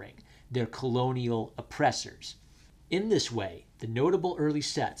suffering, their colonial oppressors. In this way, the notable early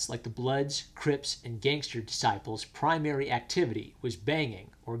sets like the Bloods, Crips, and Gangster Disciples' primary activity was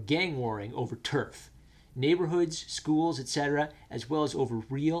banging or gang warring over turf, neighborhoods, schools, etc., as well as over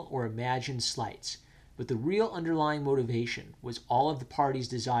real or imagined slights. But the real underlying motivation was all of the parties'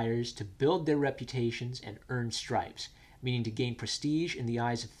 desires to build their reputations and earn stripes, meaning to gain prestige in the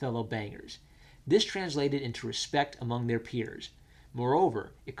eyes of fellow bangers. This translated into respect among their peers.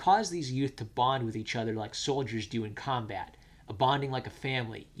 Moreover, it caused these youth to bond with each other like soldiers do in combat, a bonding like a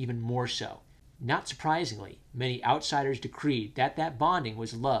family, even more so. Not surprisingly, many outsiders decreed that that bonding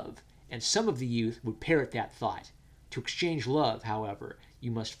was love, and some of the youth would parrot that thought. To exchange love, however,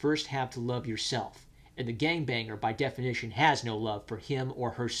 you must first have to love yourself, and the gangbanger by definition has no love for him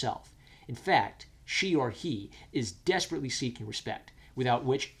or herself. In fact, she or he is desperately seeking respect, without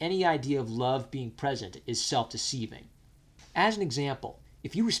which any idea of love being present is self-deceiving. As an example,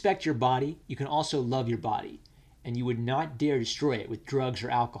 if you respect your body, you can also love your body, and you would not dare destroy it with drugs or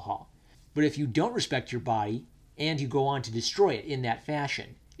alcohol. But if you don't respect your body, and you go on to destroy it in that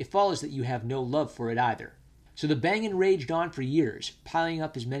fashion, it follows that you have no love for it either. So the banging raged on for years, piling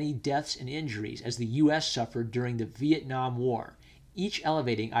up as many deaths and injuries as the U.S. suffered during the Vietnam War, each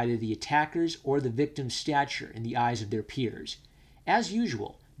elevating either the attacker's or the victim's stature in the eyes of their peers. As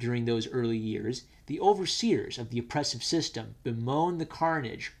usual, during those early years, the overseers of the oppressive system bemoaned the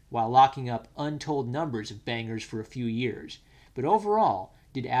carnage while locking up untold numbers of bangers for a few years, but overall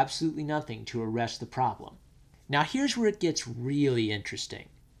did absolutely nothing to arrest the problem. Now here's where it gets really interesting.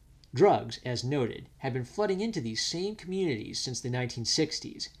 Drugs, as noted, had been flooding into these same communities since the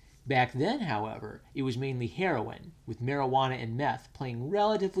 1960s. Back then, however, it was mainly heroin, with marijuana and meth playing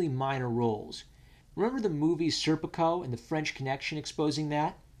relatively minor roles. Remember the movies Serpico and The French Connection exposing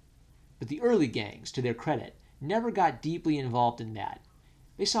that? But the early gangs, to their credit, never got deeply involved in that.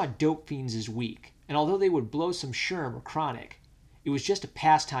 They saw dope fiends as weak, and although they would blow some sherm or chronic, it was just a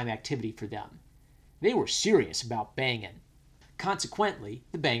pastime activity for them. They were serious about banging. Consequently,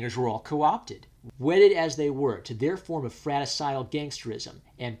 the bangers were all co-opted, wedded as they were to their form of fratricidal gangsterism,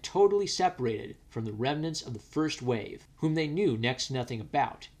 and totally separated from the remnants of the first wave, whom they knew next to nothing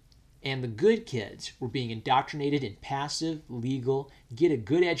about. And the good kids were being indoctrinated in passive, legal,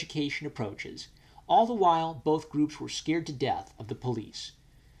 get-a-good-education approaches. All the while, both groups were scared to death of the police.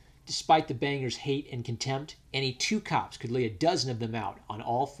 Despite the bangers' hate and contempt, any two cops could lay a dozen of them out on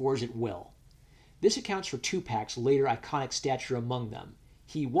all fours at will. This accounts for Tupac's later iconic stature among them.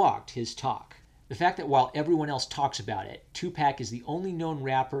 He walked his talk. The fact that while everyone else talks about it, Tupac is the only known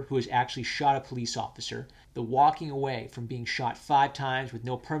rapper who has actually shot a police officer, the walking away from being shot 5 times with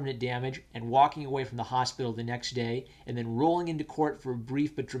no permanent damage and walking away from the hospital the next day and then rolling into court for a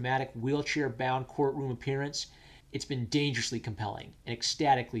brief but dramatic wheelchair-bound courtroom appearance, it's been dangerously compelling and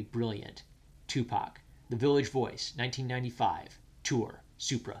ecstatically brilliant. Tupac, The Village Voice, 1995, Tour,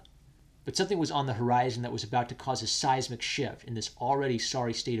 Supra. But something was on the horizon that was about to cause a seismic shift in this already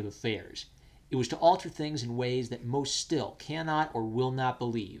sorry state of affairs. It was to alter things in ways that most still cannot or will not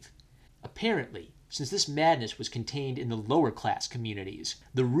believe. Apparently, since this madness was contained in the lower class communities,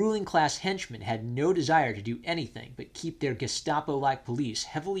 the ruling class henchmen had no desire to do anything but keep their Gestapo-like police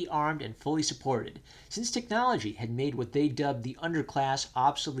heavily armed and fully supported, since technology had made what they dubbed the underclass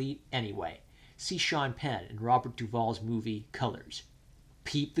obsolete anyway. See Sean Penn in Robert Duvall's movie Colors.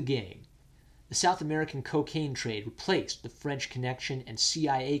 Peep the game. The South American cocaine trade replaced the French Connection and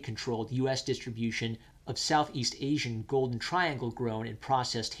CIA-controlled U.S. distribution of Southeast Asian Golden Triangle-grown and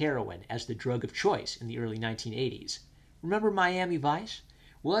processed heroin as the drug of choice in the early 1980s. Remember Miami Vice?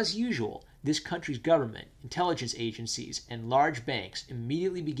 Well, as usual, this country's government, intelligence agencies, and large banks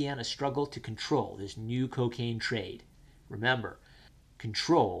immediately began a struggle to control this new cocaine trade. Remember,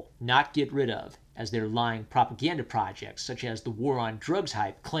 control, not get rid of, as their lying propaganda projects such as the War on Drugs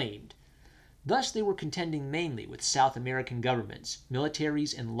hype claimed. Thus, they were contending mainly with South American governments,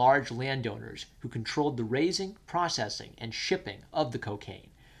 militaries, and large landowners who controlled the raising, processing, and shipping of the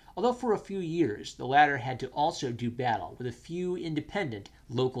cocaine, although for a few years the latter had to also do battle with a few independent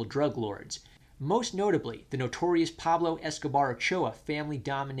local drug lords, most notably the notorious Pablo Escobar Ochoa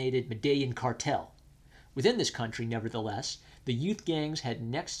family-dominated Medellin cartel. Within this country, nevertheless, the youth gangs had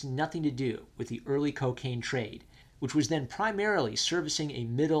next to nothing to do with the early cocaine trade, which was then primarily servicing a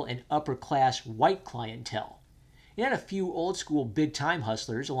middle and upper-class white clientele. It had a few old-school big-time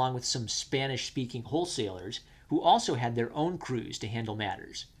hustlers along with some Spanish-speaking wholesalers who also had their own crews to handle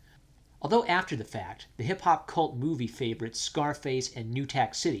matters. Although after the fact, the hip-hop cult movie favorites Scarface and New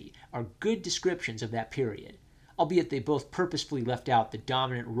Tack City are good descriptions of that period, albeit they both purposefully left out the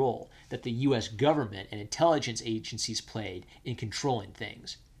dominant role that the U.S. government and intelligence agencies played in controlling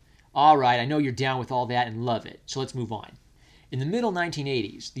things. All right, I know you're down with all that and love it, so let's move on. In the middle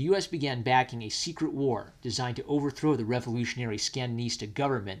 1980s, the U.S. began backing a secret war designed to overthrow the revolutionary Sandinista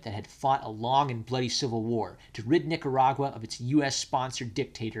government that had fought a long and bloody civil war to rid Nicaragua of its U.S.-sponsored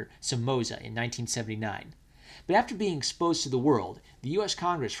dictator Somoza in 1979. But after being exposed to the world, the U.S.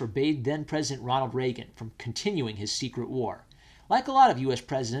 Congress forbade then-President Ronald Reagan from continuing his secret war. Like a lot of U.S.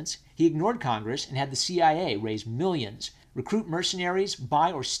 presidents, he ignored Congress and had the CIA raise millions, recruit mercenaries,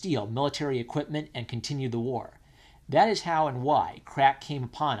 buy or steal military equipment, and continue the war. That is how and why crack came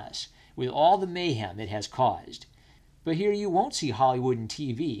upon us, with all the mayhem it has caused. But here you won't see Hollywood and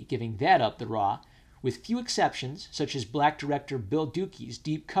TV giving that up the raw, with few exceptions, such as black director Bill Dukey's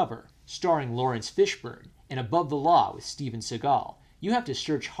Deep Cover, starring Lawrence Fishburne, and Above the Law with Steven Seagal. You have to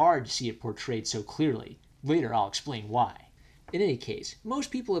search hard to see it portrayed so clearly. Later I'll explain why. In any case, most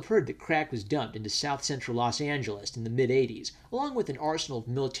people have heard that crack was dumped into south-central Los Angeles in the mid-80s, along with an arsenal of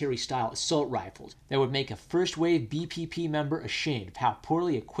military-style assault rifles that would make a first-wave BPP member ashamed of how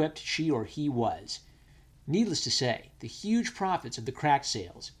poorly equipped she or he was. Needless to say, the huge profits of the crack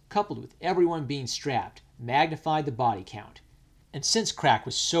sales, coupled with everyone being strapped, magnified the body count. And since crack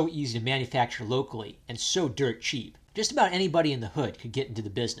was so easy to manufacture locally and so dirt cheap, just about anybody in the hood could get into the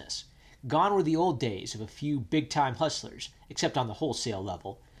business. Gone were the old days of a few big-time hustlers, except on the wholesale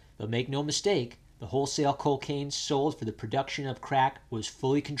level. But make no mistake, the wholesale cocaine sold for the production of crack was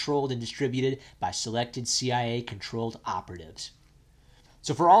fully controlled and distributed by selected CIA-controlled operatives.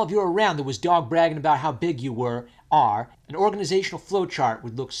 So for all of you around that was dog bragging about how big you are, an organizational flowchart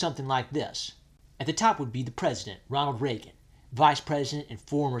would look something like this. At the top would be the President, Ronald Reagan, Vice President and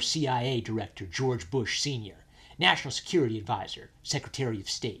former CIA Director George Bush Sr., National Security Advisor, Secretary of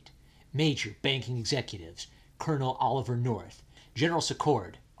State, major banking executives, Colonel Oliver North, General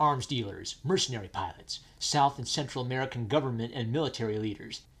Secord, arms dealers, mercenary pilots, South and Central American government and military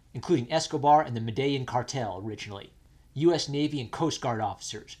leaders, including Escobar and the Medellin cartel originally, U.S. Navy and Coast Guard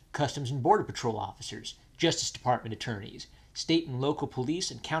officers, Customs and Border Patrol officers, Justice Department attorneys, state and local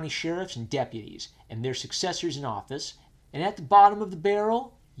police and county sheriffs and deputies, and their successors in office, and at the bottom of the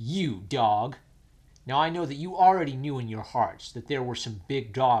barrel, you, dog. Now I know that you already knew in your hearts that there were some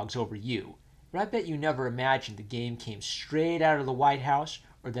big dogs over you, but I bet you never imagined the game came straight out of the White House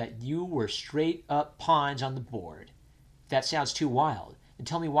or that you were straight up pawns on the board. If that sounds too wild, then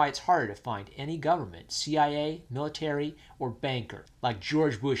tell me why it's harder to find any government, CIA, military, or banker like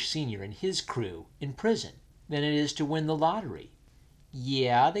George Bush Sr. and his crew in prison than it is to win the lottery.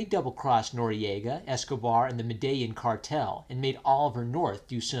 Yeah, they double-crossed Noriega, Escobar, and the Medellin cartel and made Oliver North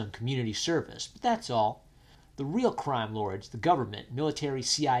do some community service, but that's all. The real crime lords, the government, military,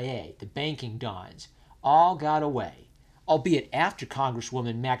 CIA, the banking dons, all got away. Albeit after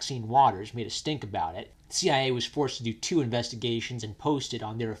Congresswoman Maxine Waters made a stink about it, the CIA was forced to do 2 investigations and posted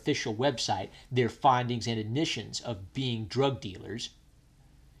on their official website their findings and admissions of being drug dealers.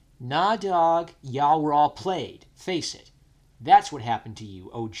 Nah, dog, y'all were all played, face it. That's what happened to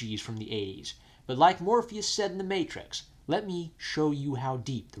you, OGs from the 80s. But like Morpheus said in The Matrix, let me show you how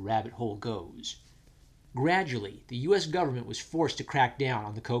deep the rabbit hole goes. Gradually, the U.S. government was forced to crack down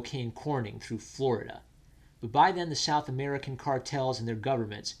on the cocaine corning through Florida. But by then the South American cartels and their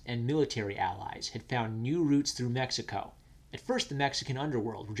governments and military allies had found new routes through Mexico. At first the Mexican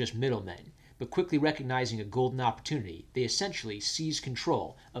underworld were just middlemen, but quickly recognizing a golden opportunity, they essentially seized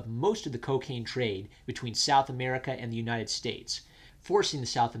control of most of the cocaine trade between South America and the United States, forcing the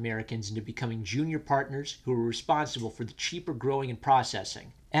South Americans into becoming junior partners who were responsible for the cheaper growing and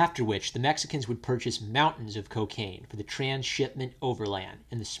processing, after which the Mexicans would purchase mountains of cocaine for the transshipment overland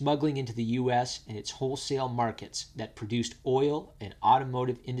and the smuggling into the U.S. and its wholesale markets that produced oil and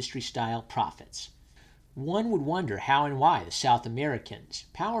automotive industry-style profits. One would wonder how and why the South Americans,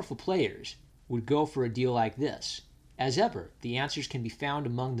 powerful players, would go for a deal like this. As ever, the answers can be found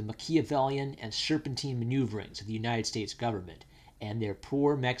among the Machiavellian and serpentine maneuverings of the United States government and their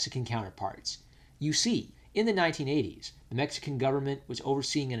poor Mexican counterparts. You see, in the 1980s, the Mexican government was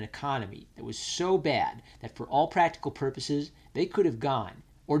overseeing an economy that was so bad that for all practical purposes, they could have gone,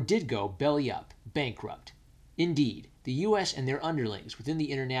 or did go, belly up, bankrupt. Indeed, the U.S. and their underlings within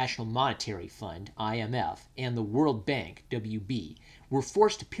the International Monetary Fund, IMF, and the World Bank, WB, were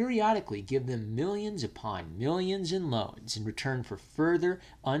forced to periodically give them millions upon millions in loans in return for further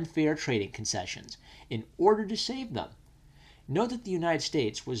unfair trading concessions in order to save them. Note that the United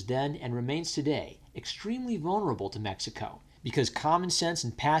States was then and remains today extremely vulnerable to Mexico because common sense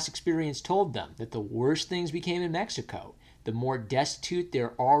and past experience told them that the worse things became in Mexico, the more destitute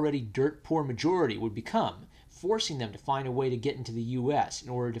their already dirt-poor majority would become, forcing them to find a way to get into the U.S. in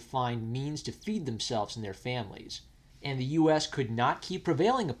order to find means to feed themselves and their families. And the U.S. could not keep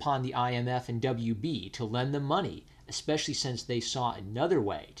prevailing upon the IMF and WB to lend them money, especially since they saw another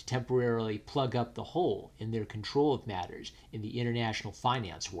way to temporarily plug up the hole in their control of matters in the international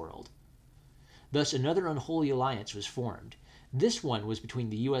finance world. Thus, another unholy alliance was formed. This one was between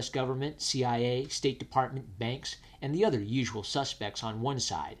the U.S. government, CIA, State Department, banks, and the other usual suspects on one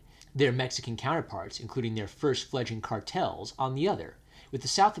side, their Mexican counterparts, including their first fledgling cartels, on the other, with the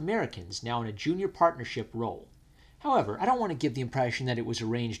South Americans now in a junior partnership role. However, I don't want to give the impression that it was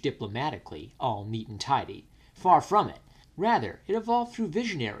arranged diplomatically, all neat and tidy. Far from it. Rather, it evolved through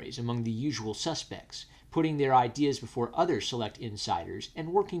visionaries among the usual suspects, putting their ideas before other select insiders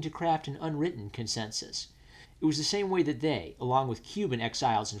and working to craft an unwritten consensus. It was the same way that they, along with Cuban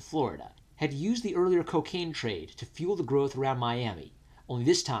exiles in Florida, had used the earlier cocaine trade to fuel the growth around Miami, only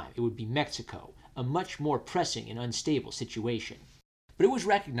this time it would be Mexico, a much more pressing and unstable situation. But it was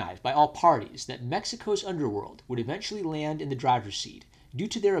recognized by all parties that Mexico's underworld would eventually land in the driver's seat due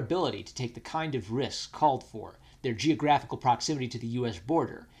to their ability to take the kind of risks called for, their geographical proximity to the U.S.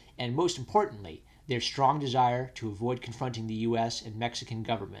 border, and most importantly, their strong desire to avoid confronting the U.S. and Mexican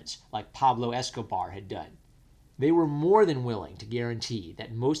governments like Pablo Escobar had done. They were more than willing to guarantee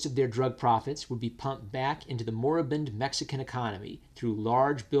that most of their drug profits would be pumped back into the moribund Mexican economy through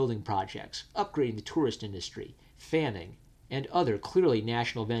large building projects, upgrading the tourist industry, fanning, and other clearly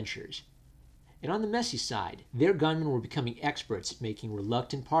national ventures. And on the messy side, their gunmen were becoming experts at making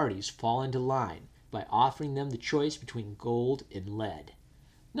reluctant parties fall into line by offering them the choice between gold and lead.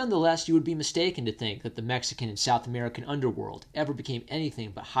 Nonetheless, you would be mistaken to think that the Mexican and South American underworld ever became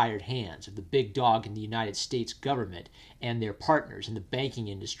anything but hired hands of the big dog in the United States government and their partners in the banking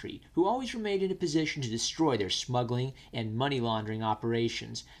industry, who always remained in a position to destroy their smuggling and money laundering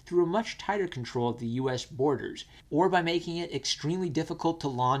operations through a much tighter control of the U.S. borders, or by making it extremely difficult to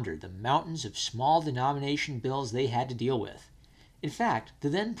launder the mountains of small denomination bills they had to deal with. In fact, the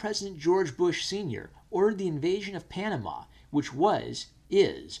then President George Bush Sr. ordered the invasion of Panama, which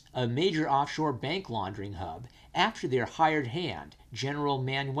is a major offshore bank laundering hub, after their hired hand, General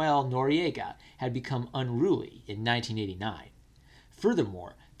Manuel Noriega, had become unruly in 1989.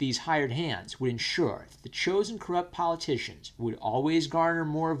 Furthermore, these hired hands would ensure that the chosen corrupt politicians would always garner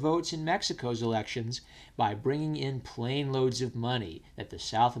more votes in Mexico's elections by bringing in plane loads of money that the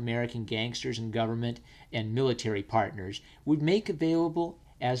South American gangsters and government and military partners would make available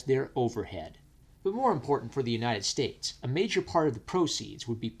as their overhead. But more important for the United States, a major part of the proceeds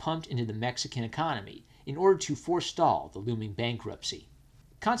would be pumped into the Mexican economy in order to forestall the looming bankruptcy.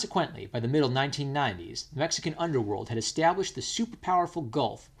 Consequently, by the middle 1990s, the Mexican underworld had established the super-powerful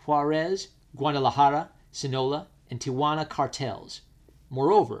Gulf, Juarez, Guadalajara, Sinaloa, and Tijuana cartels.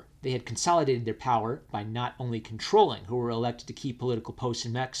 Moreover, they had consolidated their power by not only controlling who were elected to key political posts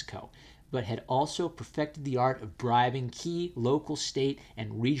in Mexico, but had also perfected the art of bribing key local, state,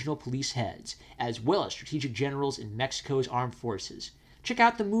 and regional police heads, as well as strategic generals in Mexico's armed forces. Check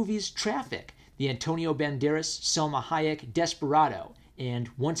out the movies Traffic, the Antonio Banderas, Selma Hayek Desperado, and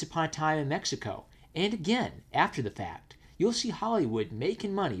Once Upon a Time in Mexico. And again, after the fact, you'll see Hollywood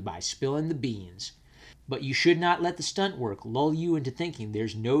making money by spilling the beans. But you should not let the stunt work lull you into thinking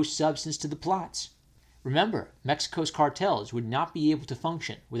there's no substance to the plots. Remember, Mexico's cartels would not be able to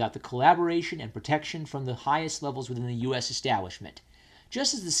function without the collaboration and protection from the highest levels within the U.S. establishment.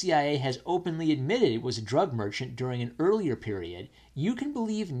 Just as the CIA has openly admitted it was a drug merchant during an earlier period, you can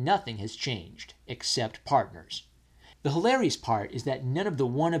believe nothing has changed, except partners. The hilarious part is that none of the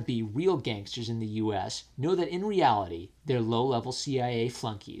wannabe real gangsters in the U.S. know that in reality they're low-level CIA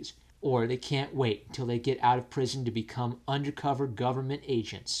flunkies, or they can't wait until they get out of prison to become undercover government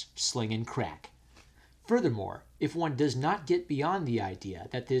agents slinging crack. Furthermore, if one does not get beyond the idea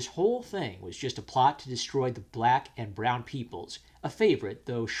that this whole thing was just a plot to destroy the black and brown peoples, a favorite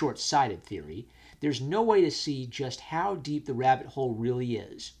though short-sighted theory, there's no way to see just how deep the rabbit hole really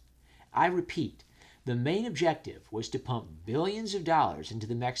is. I repeat, the main objective was to pump billions of dollars into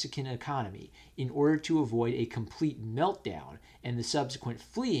the Mexican economy in order to avoid a complete meltdown and the subsequent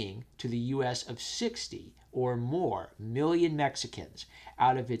fleeing to the U.S. of 60 or more million Mexicans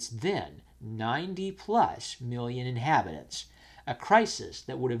out of its then 90-plus million inhabitants, a crisis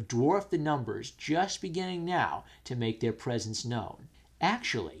that would have dwarfed the numbers just beginning now to make their presence known.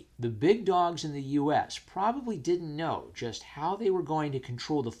 Actually, the big dogs in the U.S. probably didn't know just how they were going to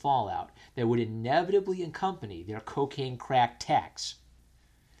control the fallout that would inevitably accompany their cocaine crack tax.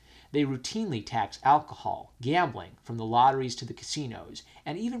 They routinely tax alcohol, gambling, from the lotteries to the casinos,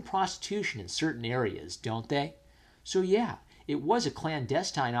 and even prostitution in certain areas, don't they? So yeah, it was a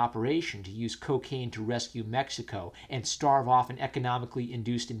clandestine operation to use cocaine to rescue Mexico and starve off an economically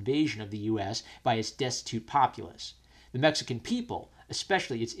induced invasion of the U.S. by its destitute populace. The Mexican people,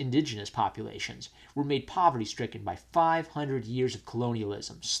 especially its indigenous populations, were made poverty-stricken by 500 years of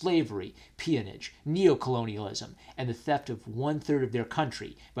colonialism, slavery, peonage, neocolonialism, and the theft of one-third of their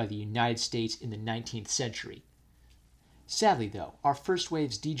country by the United States in the 19th century. Sadly, though, our first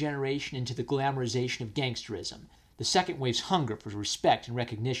wave's degeneration into the glamorization of gangsterism, the second wave's hunger for respect and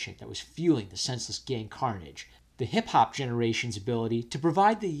recognition that was fueling the senseless gang carnage, the hip-hop generation's ability to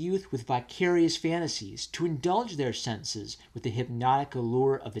provide the youth with vicarious fantasies, to indulge their senses with the hypnotic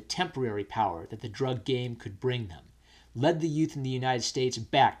allure of the temporary power that the drug game could bring them, led the youth in the United States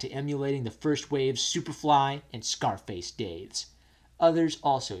back to emulating the first wave's Superfly and Scarface days. Others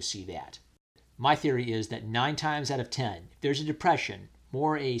also see that. My theory is that 9 times out of 10, if there's a depression,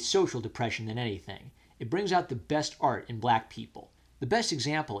 more a social depression than anything, it brings out the best art in black people. The best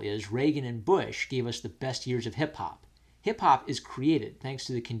example is Reagan and Bush gave us the best years of hip-hop. Hip-hop is created thanks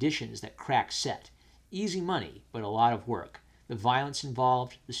to the conditions that crack set. Easy money, but a lot of work. The violence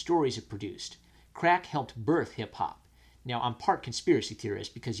involved, the stories it produced. Crack helped birth hip-hop. Now, I'm part conspiracy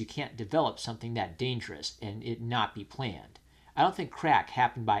theorist because you can't develop something that dangerous and it not be planned. I don't think crack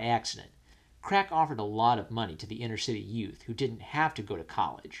happened by accident. Crack offered a lot of money to the inner-city youth who didn't have to go to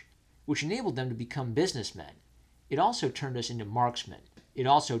college, which enabled them to become businessmen. It also turned us into marksmen. It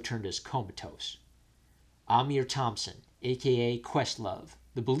also turned us comatose. Amir Thompson, a.k.a. Questlove,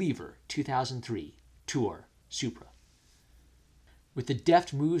 The Believer, 2003, Tour, Supra. With the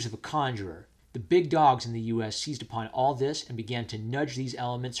deft moves of a conjurer, The big dogs in the U.S. seized upon all this and began to nudge these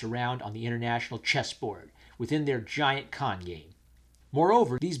elements around on the international chessboard within their giant con game.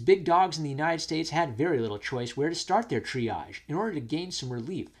 Moreover, these big dogs in the United States had very little choice where to start their triage in order to gain some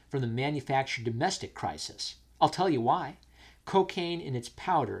relief from the manufactured domestic crisis. I'll tell you why. Cocaine in its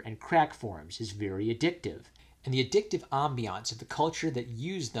powder and crack forms is very addictive, and the addictive ambiance of the culture that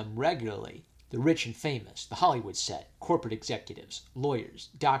used them regularly, the rich and famous, the Hollywood set, corporate executives, lawyers,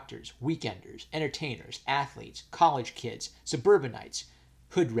 doctors, weekenders, entertainers, athletes, college kids, suburbanites,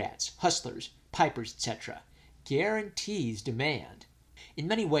 hood rats, hustlers, pipers, etc., guarantees demand. In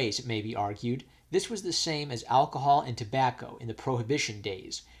many ways, it may be argued, this was the same as alcohol and tobacco in the Prohibition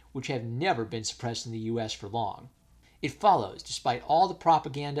days, which have never been suppressed in the U.S. for long. It follows, despite all the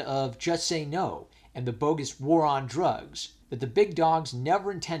propaganda of just say no and the bogus war on drugs, that the big dogs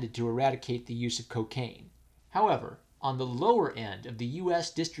never intended to eradicate the use of cocaine. However, on the lower end of the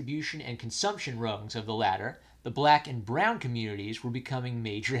U.S. distribution and consumption rungs of the latter, the black and brown communities were becoming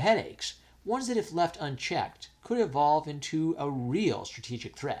major headaches, ones that if left unchecked could evolve into a real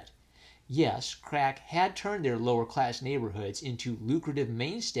strategic threat. Yes, crack had turned their lower-class neighborhoods into lucrative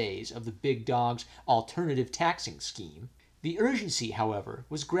mainstays of the big dog's alternative taxing scheme. The urgency, however,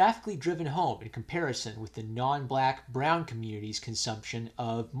 was graphically driven home in comparison with the non-black brown community's consumption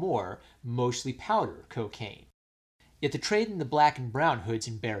of more, mostly powder, cocaine. Yet the trade in the black and brown hoods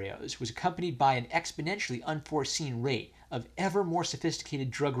and barrios was accompanied by an exponentially unforeseen rate of ever more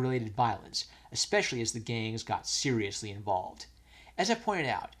sophisticated drug-related violence, especially as the gangs got seriously involved. As I pointed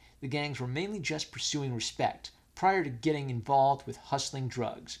out, the gangs were mainly just pursuing respect prior to getting involved with hustling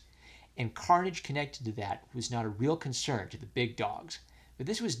drugs, and carnage connected to that was not a real concern to the big dogs. But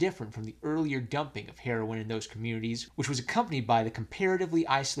this was different from the earlier dumping of heroin in those communities, which was accompanied by the comparatively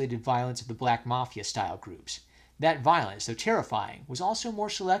isolated violence of the black mafia-style groups. That violence, though terrifying, was also more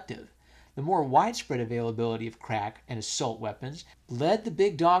selective. The more widespread availability of crack and assault weapons led the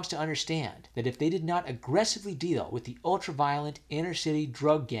big dogs to understand that if they did not aggressively deal with the ultra-violent inner-city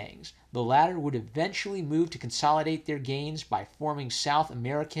drug gangs, the latter would eventually move to consolidate their gains by forming South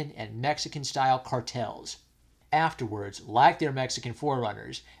American and Mexican-style cartels. Afterwards, like their Mexican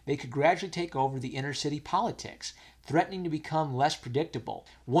forerunners, they could gradually take over the inner-city politics, threatening to become less predictable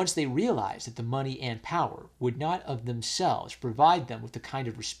once they realized that the money and power would not of themselves provide them with the kind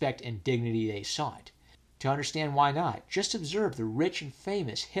of respect and dignity they sought. To understand why not, just observe the rich and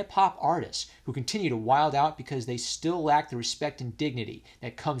famous hip-hop artists who continue to wild out because they still lack the respect and dignity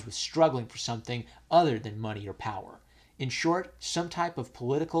that comes with struggling for something other than money or power. In short, some type of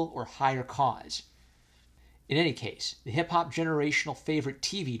political or higher cause. In any case, the hip-hop generational favorite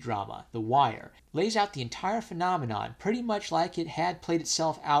TV drama, The Wire, lays out the entire phenomenon pretty much like it had played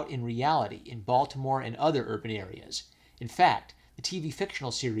itself out in reality in Baltimore and other urban areas. In fact, the TV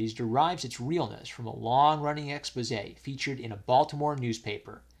fictional series derives its realness from a long-running exposé featured in a Baltimore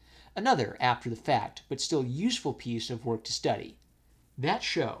newspaper. Another after-the-fact, but still useful piece of work to study. That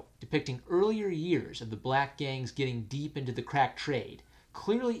show, depicting earlier years of the black gangs getting deep into the crack trade,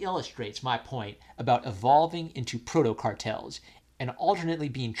 clearly illustrates my point about evolving into proto-cartels and alternately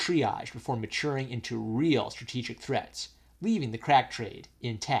being triaged before maturing into real strategic threats, leaving the crack trade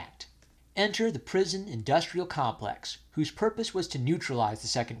intact. Enter the prison industrial complex, whose purpose was to neutralize the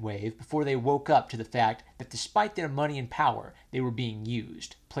second wave before they woke up to the fact that despite their money and power, they were being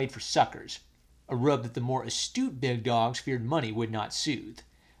used, played for suckers, a rub that the more astute big dogs feared money would not soothe.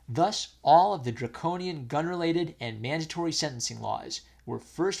 Thus, all of the draconian gun-related and mandatory sentencing laws were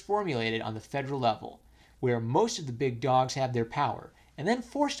first formulated on the federal level, where most of the big dogs have their power, and then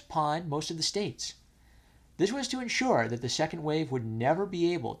forced upon most of the states. This was to ensure that the second wave would never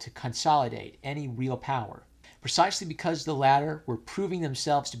be able to consolidate any real power, precisely because the latter were proving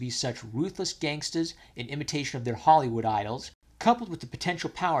themselves to be such ruthless gangsters in imitation of their Hollywood idols, coupled with the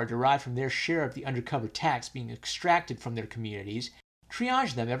potential power derived from their share of the undercover tax being extracted from their communities,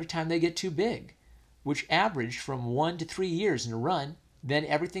 triage them every time they get too big, which averaged from 1 to 3 years in a run. Then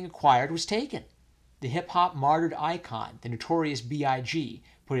everything acquired was taken. The hip-hop martyred icon, the notorious B.I.G.,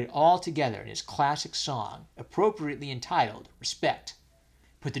 put it all together in his classic song, appropriately entitled Respect.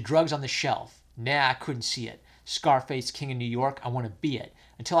 Put the drugs on the shelf. Nah, I couldn't see it. Scarface, king of New York, I want to be it.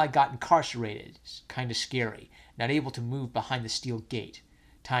 Until I got incarcerated. It's kind of scary. Not able to move behind the steel gate.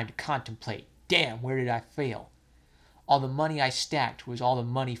 Time to contemplate. Damn, where did I fail? All the money I stacked was all the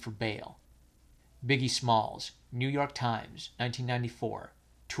money for bail. Biggie Smalls, New York Times, 1994,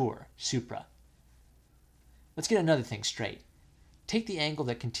 Tour, Supra. Let's get another thing straight. Take the angle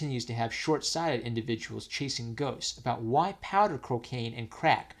that continues to have short-sighted individuals chasing ghosts about why powder cocaine and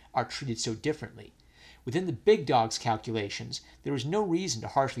crack are treated so differently. Within the big dogs' calculations, there was no reason to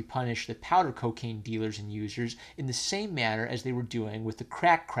harshly punish the powder cocaine dealers and users in the same manner as they were doing with the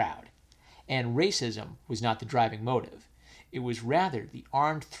crack crowd. And racism was not the driving motive. It was rather the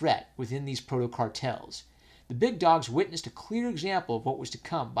armed threat within these proto-cartels. The big dogs witnessed a clear example of what was to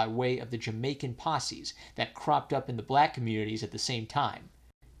come by way of the Jamaican posses that cropped up in the black communities at the same time.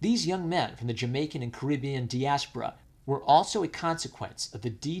 These young men from the Jamaican and Caribbean diaspora were also a consequence of the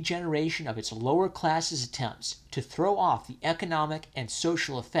degeneration of its lower classes' attempts to throw off the economic and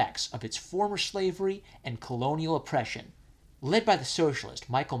social effects of its former slavery and colonial oppression. Led by the socialist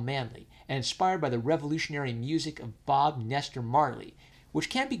Michael Manley and inspired by the revolutionary music of Bob Nestor Marley, which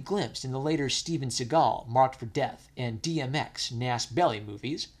can be glimpsed in the later Steven Seagal Marked for Death and DMX Nas Belly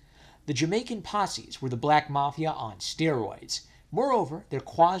movies, the Jamaican posses were the black mafia on steroids. Moreover, their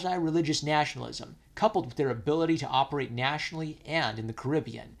quasi-religious nationalism, coupled with their ability to operate nationally and in the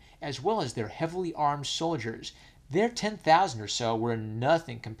Caribbean, as well as their heavily armed soldiers, their 10,000 or so were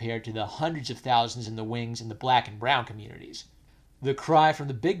nothing compared to the hundreds of thousands in the wings in the black and brown communities. The cry from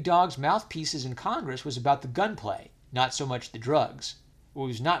the big dogs' mouthpieces in Congress was about the gunplay, not so much the drugs. What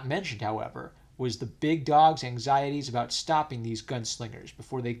was not mentioned, however, was the big dogs' anxieties about stopping these gunslingers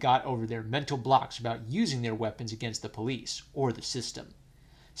before they got over their mental blocks about using their weapons against the police or the system.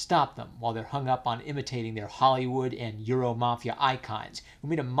 Stop them while they're hung up on imitating their Hollywood and Euro Mafia icons who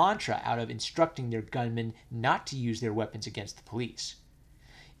made a mantra out of instructing their gunmen not to use their weapons against the police.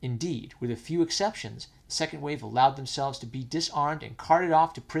 Indeed, with a few exceptions, the second wave allowed themselves to be disarmed and carted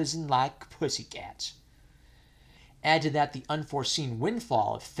off to prison like pussycats. Add to that the unforeseen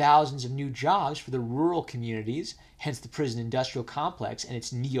windfall of thousands of new jobs for the rural communities, hence the prison industrial complex and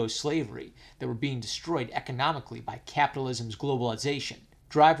its neo-slavery, that were being destroyed economically by capitalism's globalization,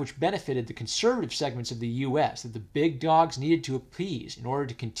 drive which benefited the conservative segments of the U.S. that the big dogs needed to appease in order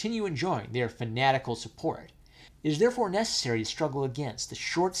to continue enjoying their fanatical support. It is therefore necessary to struggle against the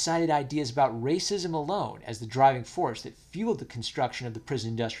short-sighted ideas about racism alone as the driving force that fueled the construction of the prison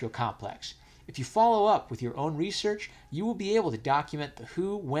industrial complex. If you follow up with your own research, you will be able to document the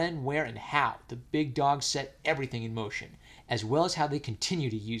who, when, where, and how the big dogs set everything in motion, as well as how they continue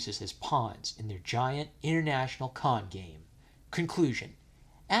to use us as pawns in their giant international con game. Conclusion.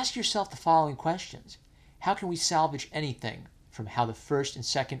 Ask yourself the following questions. How can we salvage anything from how the first and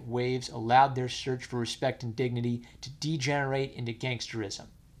second waves allowed their search for respect and dignity to degenerate into gangsterism?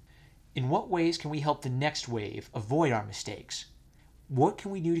 In what ways can we help the next wave avoid our mistakes? What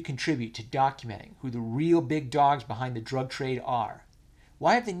can we do to contribute to documenting who the real big dogs behind the drug trade are?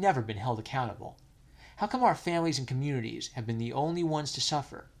 Why have they never been held accountable? How come our families and communities have been the only ones to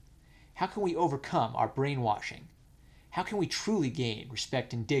suffer? How can we overcome our brainwashing? How can we truly gain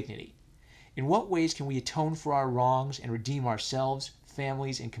respect and dignity? In what ways can we atone for our wrongs and redeem ourselves,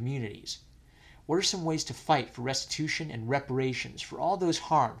 families, and communities? What are some ways to fight for restitution and reparations for all those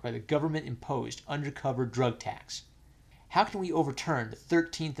harmed by the government-imposed undercover drug tax? How can we overturn the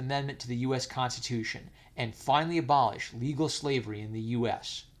 13th Amendment to the U.S. Constitution and finally abolish legal slavery in the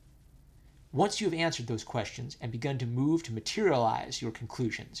U.S.? Once you have answered those questions and begun to move to materialize your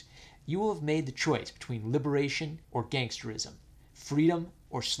conclusions, you will have made the choice between liberation or gangsterism, freedom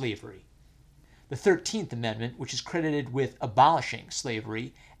or slavery. The 13th Amendment, which is credited with abolishing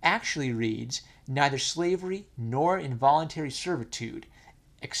slavery, actually reads, "Neither slavery nor involuntary servitude,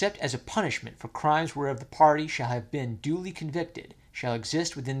 except as a punishment for crimes whereof the party shall have been duly convicted, shall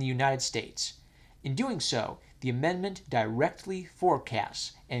exist within the United States." In doing so, the amendment directly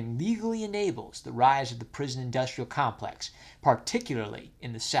forecasts and legally enables the rise of the prison industrial complex, particularly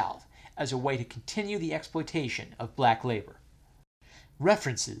in the South, as a way to continue the exploitation of black labor.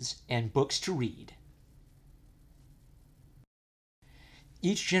 References and books to read.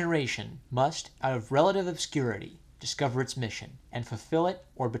 Each generation must, out of relative obscurity, discover its mission, and fulfill it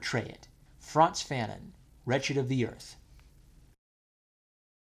or betray it. Frantz Fanon, Wretched of the Earth.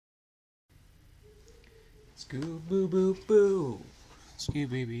 Scoo-boo-boo-boo.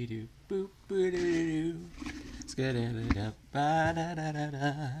 Scoo-boo-boo-boo-boo-doo-doo.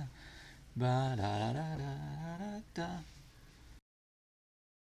 Ska-da-da-da-ba-da-da-da-da. Ba-da-da-da-da-da.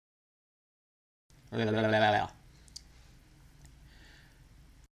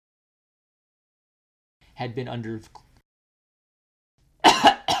 Had been under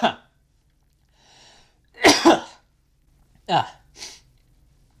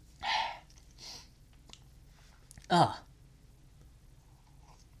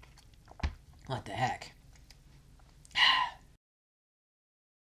what the heck?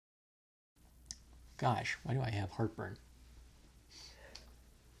 Gosh, why do I have heartburn?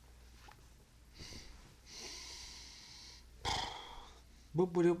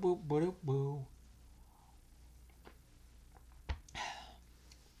 Boop boop boop boop boop boop.